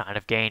kind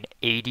of gain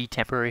 80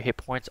 temporary hit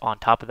points on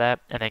top of that,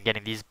 and then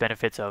getting these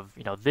benefits of,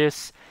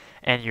 this,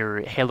 and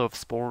your Halo of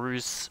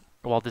Spores,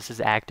 while this is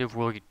active,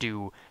 will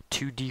do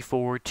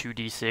 2d4,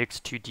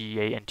 2d6,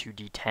 2d8, and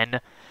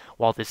 2d10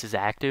 while this is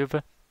active.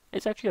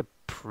 it's actually a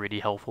pretty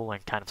helpful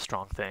and kind of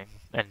strong thing,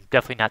 and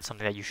definitely not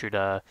something that you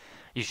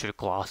should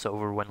gloss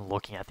over when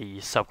looking at the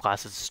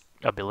subclass's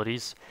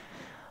abilities.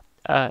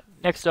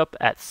 Next up,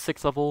 at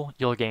 6th level,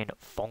 you'll gain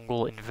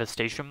Fungal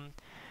Infestation.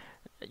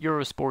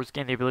 Your spores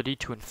gain the ability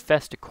to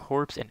infest a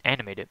corpse and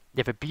animate it.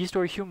 If a beast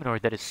or a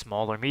humanoid that is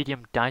small or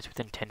medium dies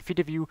within 10 feet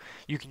of you,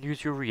 you can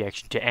use your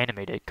reaction to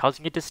animate it,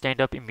 causing it to stand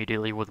up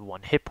immediately with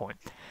 1 hit point.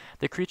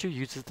 The creature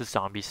uses the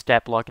zombie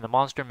stat block in the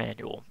monster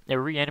manual. It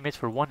reanimates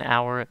for 1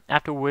 hour,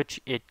 after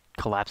which it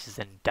collapses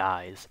and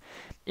dies.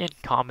 In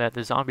combat,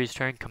 the zombie's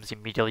turn comes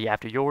immediately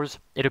after yours.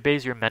 It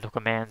obeys your mental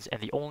commands,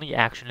 and the only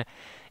action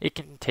it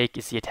can take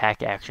is the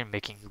attack action,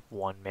 making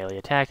 1 melee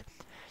attack.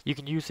 You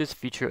can use this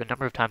feature a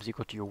number of times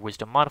equal to your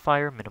wisdom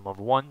modifier, minimum of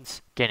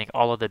once, gaining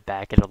all of it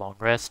back at a long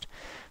rest.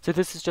 So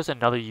this is just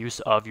another use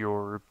of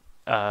your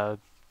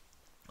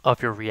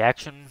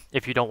reaction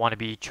if you don't want to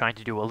be trying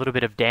to do a little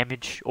bit of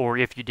damage, or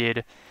if you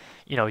did,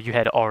 you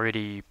had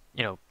already,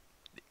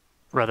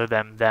 rather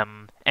than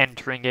them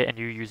entering it and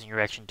you using your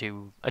action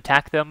to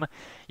attack them,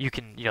 you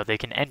can, they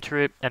can enter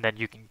it and then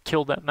you can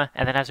kill them,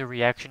 and then as a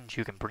reaction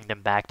you can bring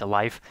them back to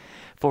life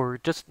for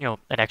just, an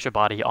extra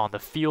body on the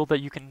field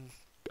that you can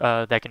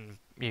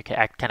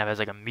act kind of as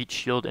like a meat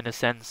shield in a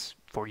sense,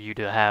 for you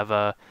to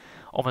have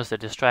almost a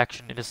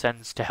distraction in a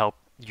sense to help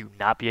you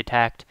not be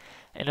attacked.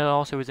 And it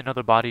also is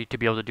another body to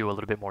be able to do a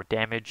little bit more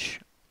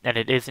damage. And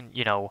it isn't,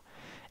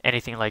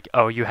 anything like,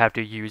 oh, you have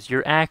to use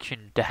your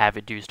action to have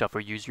it do stuff or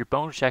use your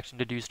bonus action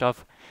to do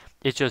stuff.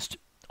 It's just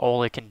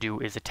all it can do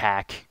is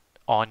attack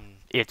on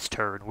its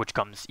turn, which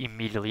comes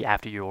immediately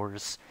after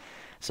yours.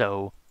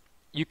 So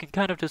you can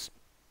kind of just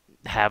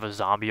have a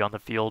zombie on the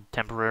field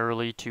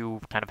temporarily to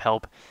kind of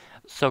help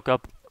soak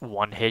up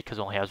 1 hit because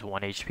it only has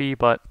 1 HP,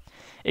 but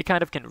it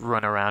kind of can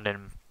run around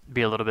and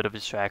be a little bit of a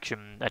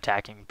distraction,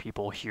 attacking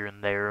people here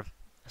and there.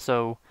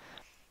 So,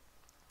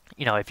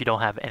 if you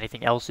don't have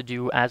anything else to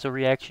do as a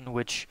reaction,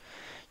 which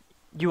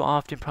you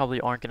often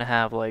probably aren't going to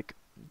have, like,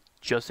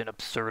 just an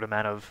absurd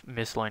amount of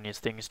miscellaneous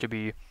things to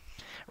be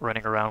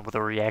running around with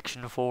a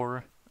reaction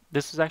for,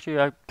 this is actually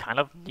a kind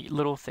of neat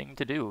little thing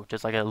to do.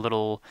 Just like a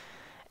little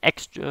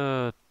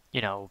extra,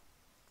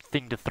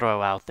 thing to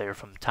throw out there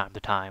from time to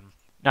time.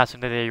 Not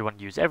something that you want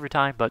to use every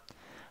time, but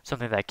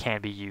something that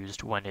can be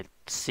used when it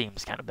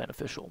seems kind of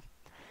beneficial.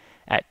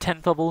 At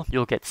 10th level,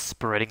 you'll get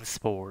Spreading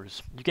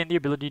Spores. You gain the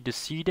ability to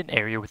seed an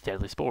area with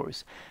deadly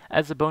spores.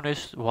 As a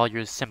bonus, while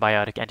your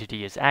symbiotic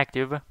entity is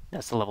active,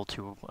 that's the level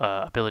 2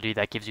 ability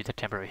that gives you the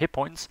temporary hit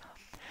points,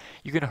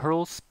 you can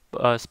hurl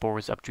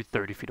spores up to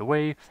 30 feet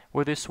away,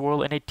 where they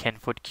swirl in a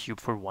 10-foot cube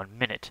for 1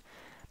 minute.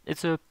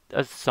 It's a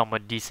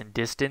somewhat decent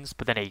distance,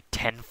 but then a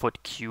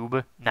 10-foot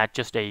cube, not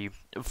just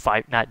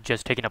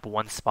taking up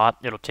one spot,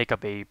 it'll take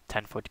up a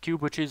 10-foot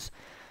cube, which is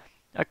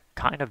a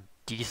kind of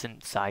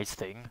decent size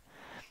thing.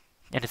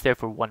 And it's there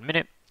for 1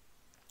 minute.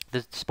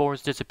 The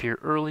spores disappear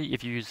early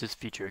if you use this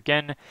feature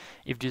again.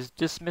 If you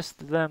dismiss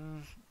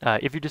them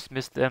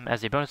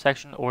as a bonus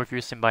action, or if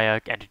your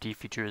symbiotic entity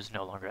feature is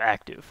no longer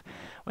active.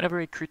 Whenever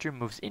a creature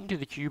moves into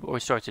the cube or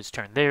starts its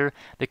turn there,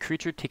 the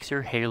creature takes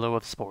your halo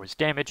of spores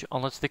damage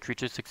unless the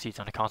creature succeeds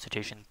on a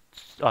Constitution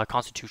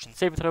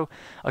saving throw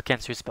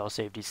against your spell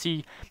save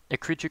DC. A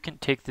creature can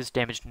take this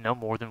damage no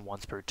more than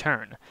once per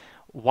turn.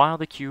 While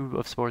the cube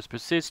of spores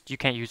persists, you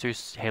can't use your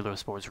halo of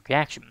spores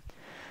reaction.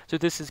 So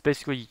this is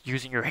basically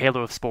using your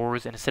halo of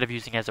spores, and instead of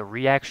using it as a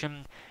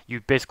reaction, you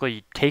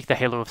basically take the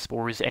halo of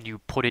spores and you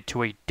put it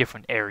to a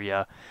different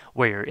area,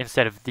 where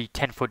instead of the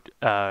 10-foot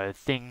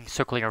thing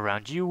circling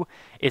around you,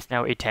 it's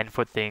now a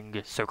 10-foot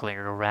thing circling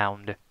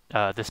around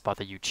the spot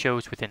that you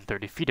chose within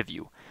 30 feet of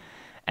you.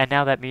 And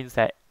now that means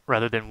that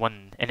rather than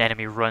when an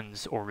enemy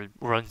runs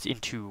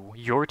into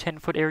your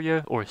 10-foot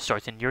area, or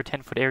starts in your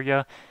 10-foot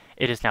area,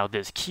 it is now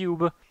this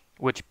cube,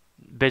 which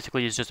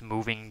basically is just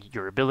moving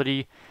your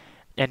ability,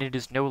 and it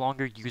is no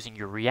longer using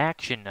your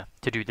reaction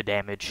to do the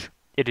damage.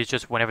 It is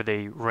just whenever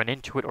they run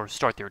into it or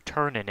start their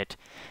turn in it,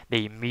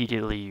 they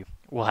immediately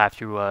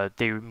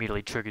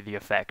trigger the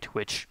effect,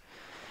 which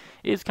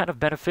is kind of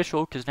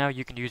beneficial because now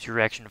you can use your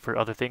reaction for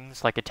other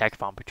things like attack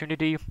of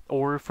opportunity,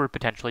 or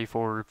potentially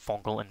for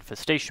fungal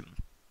infestation.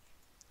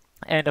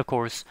 And of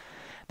course,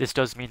 this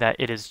does mean that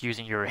it is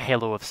using your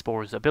Halo of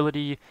Spores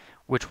ability,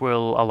 which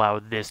will allow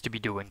this to be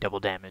doing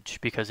double damage,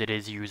 because it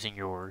is using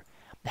your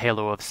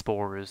Halo of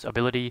Spores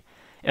ability.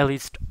 At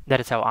least, that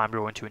is how I'm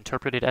going to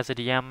interpret it as a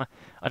DM.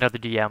 Another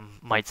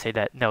DM might say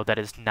that, no, that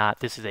is not,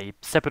 this is a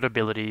separate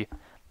ability.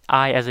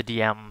 I, as a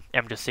DM,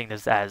 am just seeing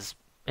this as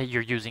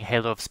you're using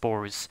Halo of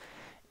Spores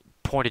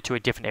pointed to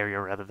a different area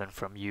rather than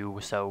from you.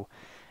 So,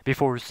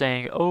 before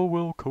saying, oh,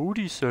 well,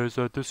 Cody says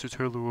that this is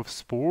Halo of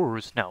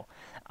Spores, no.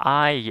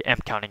 I am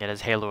counting it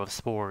as Halo of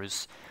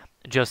Spores,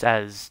 just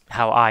as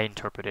how I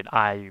interpret it.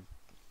 I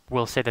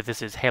will say that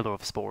this is Halo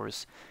of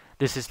Spores.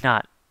 This is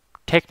not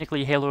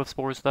technically Halo of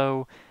Spores,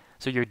 though,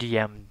 so your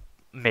DM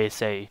may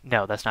say,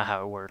 no, that's not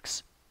how it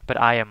works. But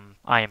I am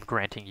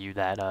granting you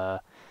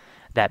that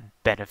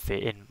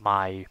benefit in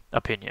my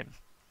opinion.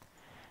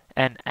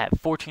 And at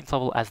 14th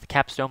level as the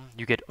capstone,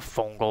 you get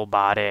Fungal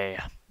Body.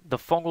 the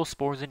fungal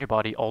spores in your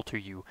body alter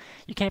you.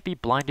 You can't be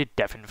blinded,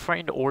 deafened,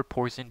 frightened, or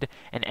poisoned,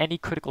 and any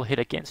critical hit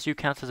against you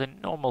counts as a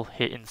normal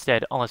hit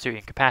instead, unless you're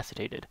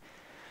incapacitated.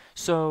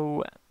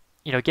 So,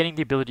 getting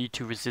the ability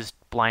to resist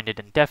blinded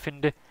and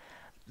deafened,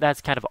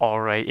 that's kind of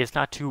alright. It's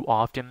not too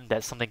often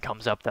that something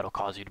comes up that'll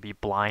cause you to be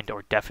blind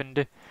or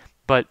deafened,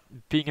 but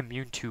being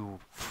immune to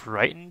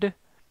frightened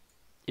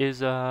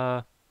is,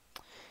 yeah,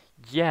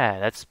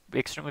 that's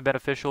extremely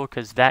beneficial,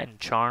 because that and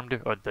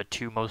charmed are the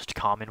two most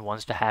common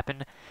ones to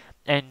happen,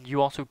 and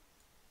you also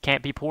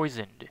can't be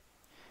poisoned.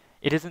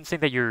 It isn't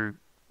saying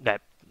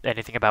that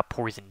anything about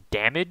poison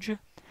damage,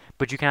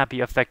 but you cannot be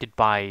affected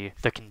by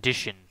the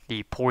condition,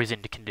 the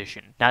poisoned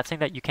condition. Not saying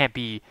that you can't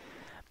be,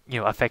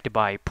 affected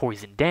by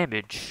poison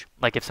damage,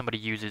 like if somebody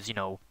uses,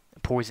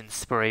 poison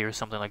spray or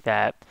something like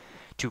that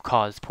to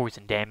cause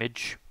poison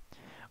damage,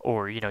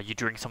 or, you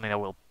drink something that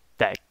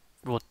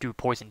will do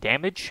poison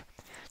damage.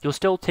 You'll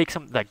still take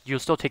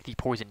the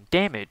poison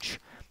damage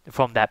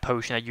from that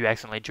potion that you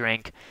accidentally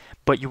drank,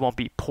 but you won't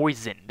be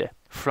poisoned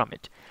from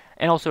it.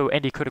 And also,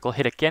 any critical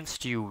hit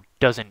against you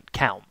doesn't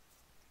count.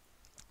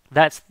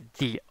 That's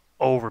the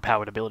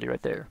overpowered ability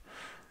right there.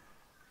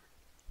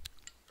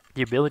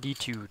 The ability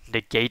to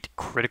negate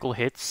critical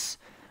hits.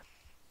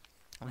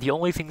 The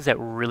only things that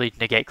really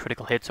negate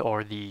critical hits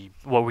are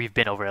what we've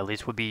been over at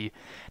least, would be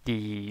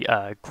the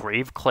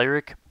Grave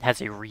Cleric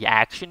has a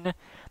reaction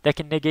that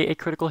can negate a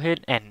critical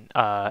hit, and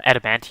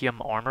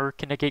Adamantium Armor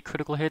can negate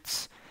critical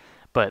hits,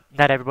 but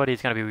not everybody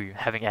is going to be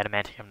having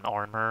Adamantium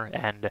Armor,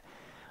 and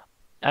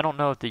I don't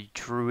know if the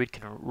Druid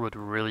would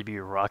really be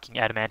rocking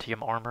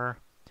Adamantium Armor,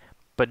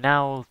 but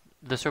now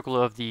the Circle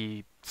of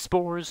the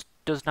Spores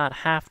does not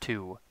have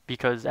to,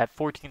 because at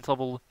 14th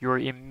level you're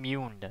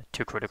immune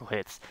to critical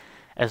hits,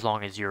 as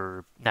long as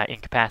you're not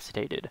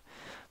incapacitated.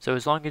 So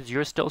as long as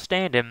you're still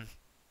standing,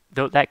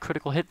 though that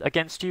critical hit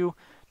against you,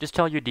 just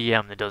tell your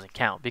DM it doesn't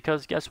count,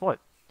 because guess what?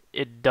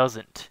 It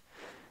doesn't,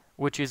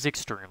 which is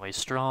extremely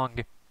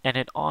strong, and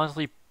it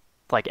honestly,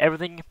 like,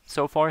 everything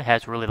so far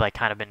has really, like,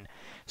 kind of been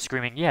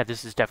screaming, yeah,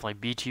 this is definitely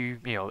B tier,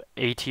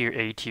 A tier,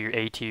 A tier,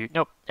 A tier,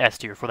 nope, S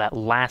tier for that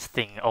last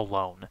thing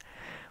alone.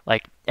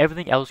 Like,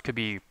 everything else could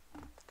be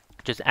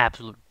just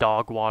absolute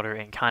dog water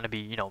and kind of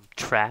be,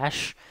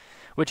 trash,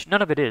 which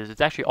none of it is.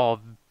 It's actually all,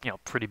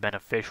 pretty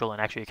beneficial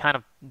and actually kind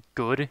of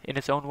good in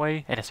its own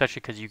way, and especially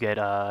because you get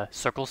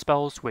circle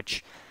spells,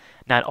 which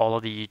not all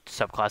of the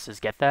subclasses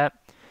get that.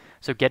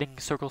 So getting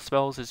circle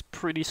spells is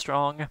pretty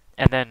strong,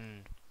 and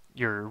then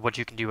what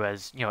you can do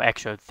as,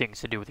 extra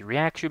things to do with your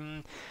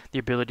reaction, the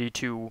ability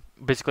to,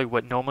 basically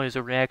what normally is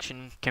a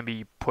reaction can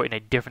be put in a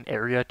different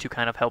area to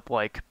kind of help,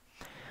 like,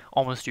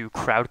 almost do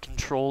crowd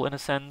control in a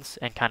sense,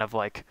 and kind of,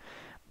 like,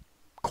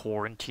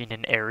 quarantine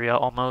an area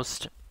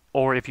almost.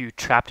 Or if you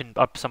trapped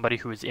up somebody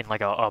who is in,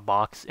 like, a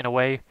box in a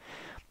way,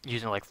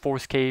 using, like,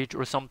 force cage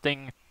or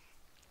something,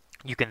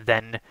 you can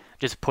then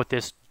just put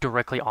this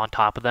directly on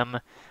top of them,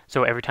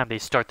 so every time they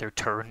start their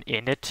turn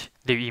in it,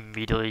 they're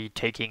immediately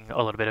taking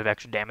a little bit of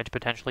extra damage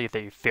potentially if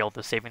they fail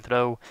the saving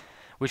throw,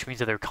 which means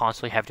that they're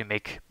constantly having to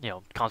make,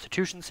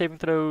 constitution saving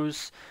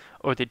throws,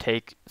 or they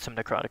take some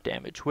necrotic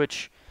damage,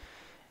 which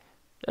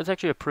that's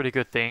actually a pretty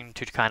good thing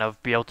to kind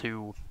of be able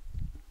to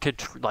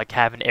like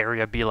have an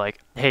area be like,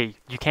 hey,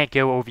 you can't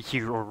go over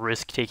here or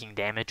risk taking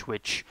damage,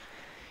 which,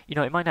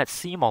 it might not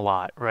seem a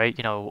lot, right?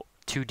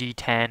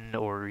 2d10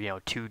 or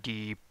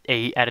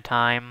 2d8 at a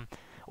time,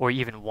 or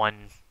even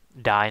one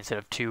die instead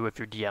of two if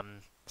your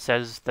DM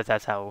says that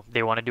that's how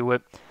they want to do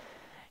it.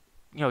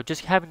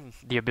 Just having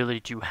the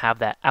ability to have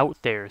that out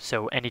there,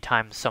 so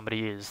anytime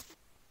somebody is,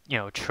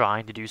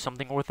 trying to do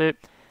something with it,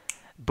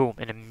 boom,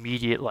 an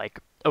immediate, like,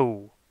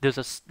 oh, there's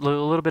a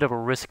little bit of a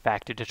risk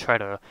factor to try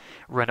to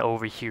run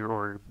over here,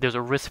 or there's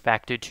a risk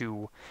factor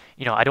to,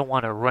 I don't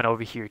want to run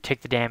over here,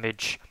 take the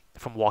damage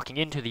from walking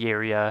into the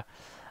area.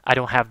 I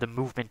don't have the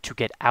movement to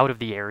get out of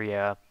the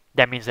area.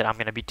 That means that I'm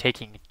going to be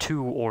taking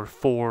 2 or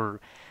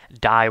 4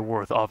 die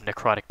worth of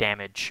necrotic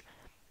damage.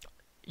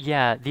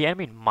 Yeah, the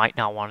enemy might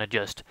not want to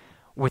just,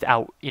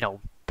 without,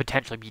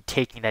 potentially be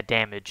taking that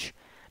damage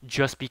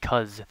just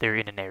because they're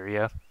in an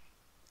area.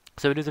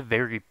 So it is a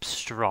very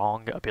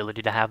strong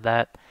ability to have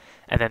that.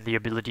 And then the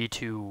ability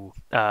to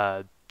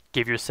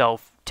give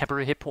yourself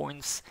temporary hit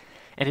points.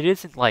 And it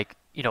isn't like,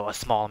 a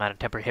small amount of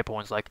temporary hit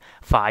points, like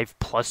 5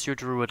 plus your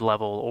Druid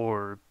level,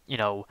 or,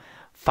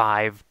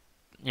 5,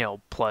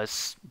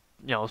 plus,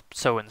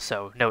 so and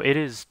so. No, it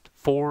is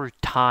 4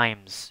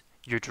 times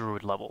your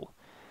Druid level.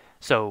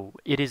 So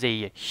it is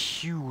a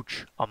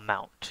huge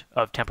amount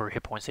of temporary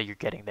hit points that you're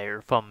getting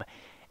there, from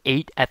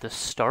 8 at the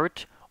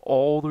start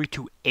all the way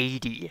to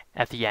 80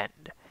 at the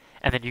end.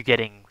 And then you're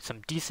getting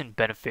some decent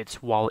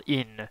benefits while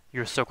in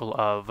your circle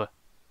of,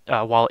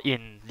 while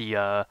in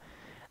the,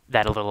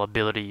 that little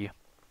ability,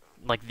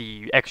 like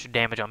the extra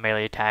damage on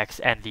melee attacks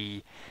and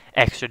the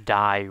extra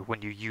die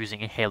when you're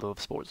using a Halo of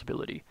Spores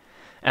ability.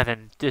 And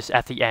then this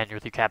at the end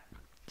with your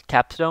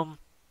capstone,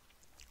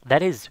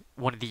 that is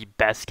one of the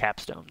best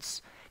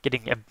capstones.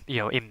 Getting,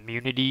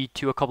 immunity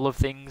to a couple of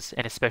things,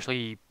 and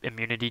especially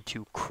immunity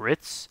to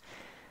crits.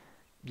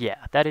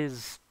 Yeah, that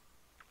is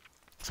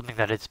something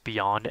that is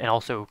beyond. And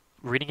also,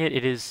 reading it,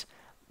 it is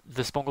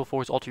the Spungle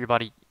Force alter your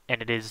body,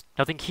 and it is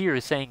nothing here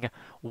is saying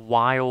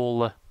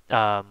while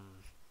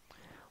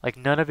like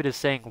none of it is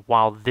saying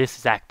while this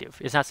is active.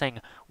 It's not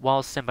saying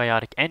while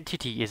symbiotic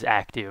entity is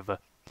active.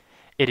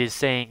 It is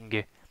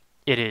saying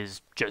it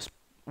is just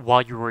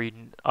while you're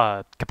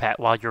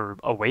while you're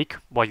awake,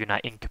 while you're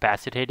not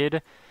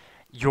incapacitated,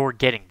 you're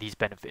getting these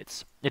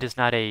benefits. It is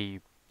not a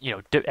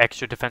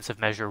extra defensive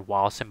measure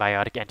while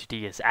symbiotic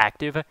entity is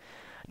active.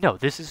 No,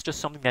 this is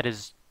just something that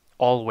is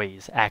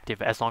always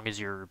active as long as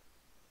you're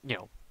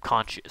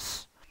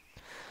conscious.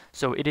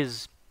 So it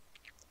is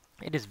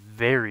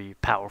very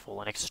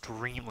powerful and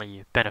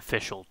extremely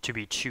beneficial to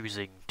be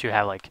choosing to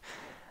have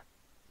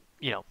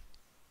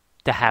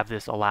to have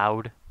this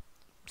allowed.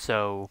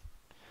 So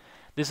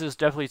this is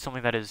definitely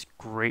something that is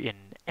great in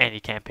any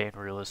campaign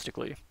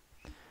realistically.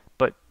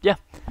 But yeah,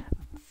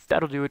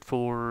 that'll do it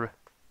for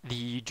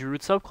the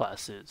Druid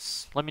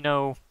subclasses. Let me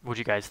know what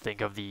you guys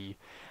think of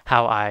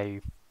how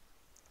I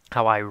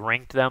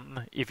ranked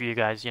them. If you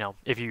guys,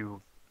 if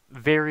you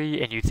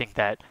vary and you think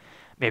that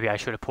maybe I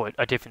should have put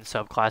a different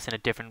subclass in a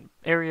different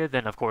area,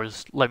 then of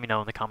course let me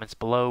know in the comments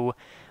below.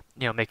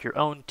 Make your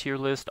own tier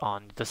list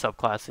on the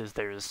subclasses.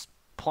 There's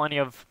plenty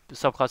of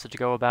subclasses to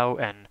go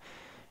about, and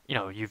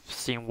you've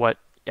seen what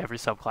every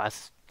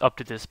subclass up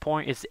to this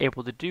point is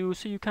able to do,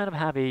 so you kind of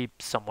have a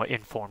somewhat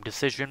informed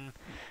decision.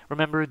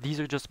 Remember, these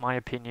are just my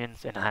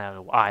opinions and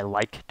how I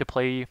like to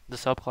play the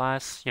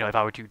subclass. If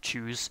I were to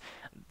choose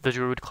the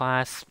Druid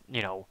class,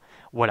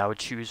 what I would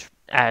choose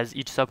as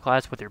each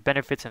subclass, what their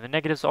benefits and the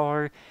negatives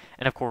are,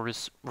 and of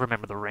course,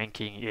 remember the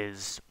ranking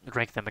is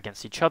rank them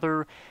against each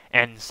other,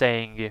 and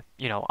saying,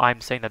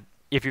 I'm saying that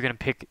if you're going to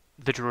pick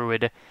the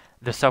Druid,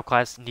 the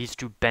subclass needs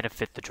to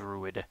benefit the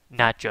Druid,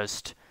 not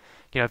just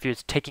if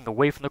it's taking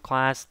away from the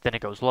class, then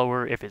it goes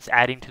lower. If it's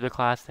adding to the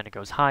class, then it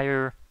goes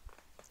higher.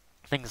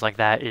 Things like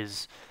that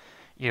is,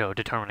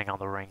 determining on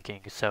the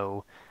ranking.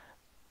 So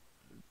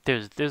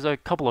there's a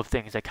couple of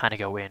things that kind of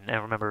go in.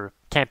 And remember,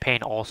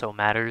 campaign also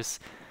matters,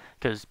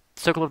 because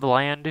Circle of the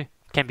Land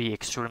can be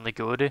extremely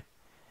good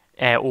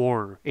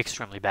or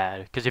extremely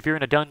bad. Because if you're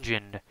in a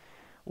dungeon,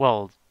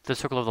 well, the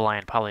Circle of the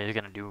Land probably is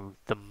going to do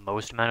the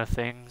most amount of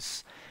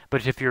things.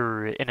 But if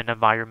you're in an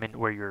environment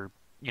where you're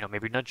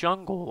maybe in a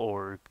jungle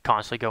or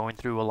constantly going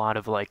through a lot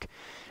of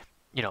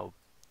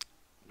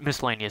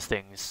miscellaneous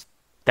things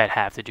that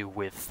have to do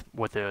with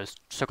what the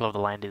Circle of the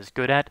Land is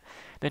good at,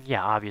 then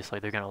yeah, obviously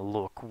they're going to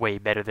look way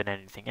better than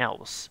anything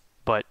else.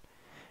 But,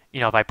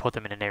 if I put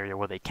them in an area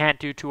where they can't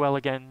do too well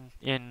then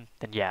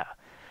yeah.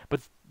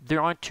 But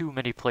there aren't too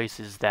many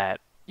places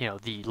that,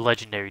 the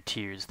legendary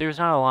tiers, there's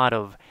not a lot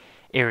of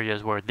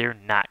areas where they're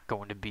not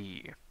going to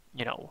be,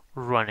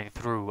 running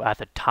through at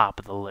the top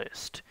of the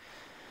list.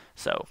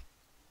 So,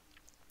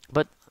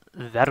 but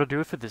that'll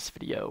do it for this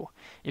video.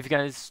 If you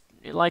guys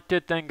liked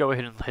it, then go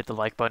ahead and hit the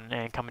like button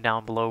and comment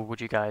down below what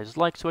you guys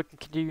like so I can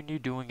continue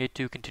doing it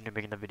to continue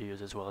making the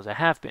videos as well as I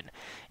have been.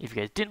 If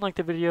you guys didn't like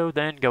the video,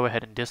 then go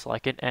ahead and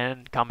dislike it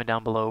and comment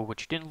down below what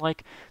you didn't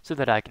like so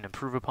that I can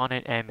improve upon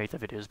it and make the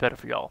videos better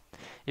for y'all.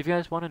 If you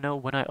guys want to know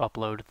when I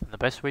upload, then the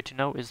best way to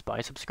know is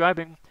by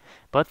subscribing.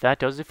 But that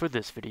does it for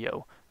this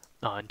video.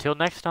 Until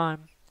next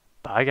time,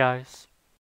 bye guys.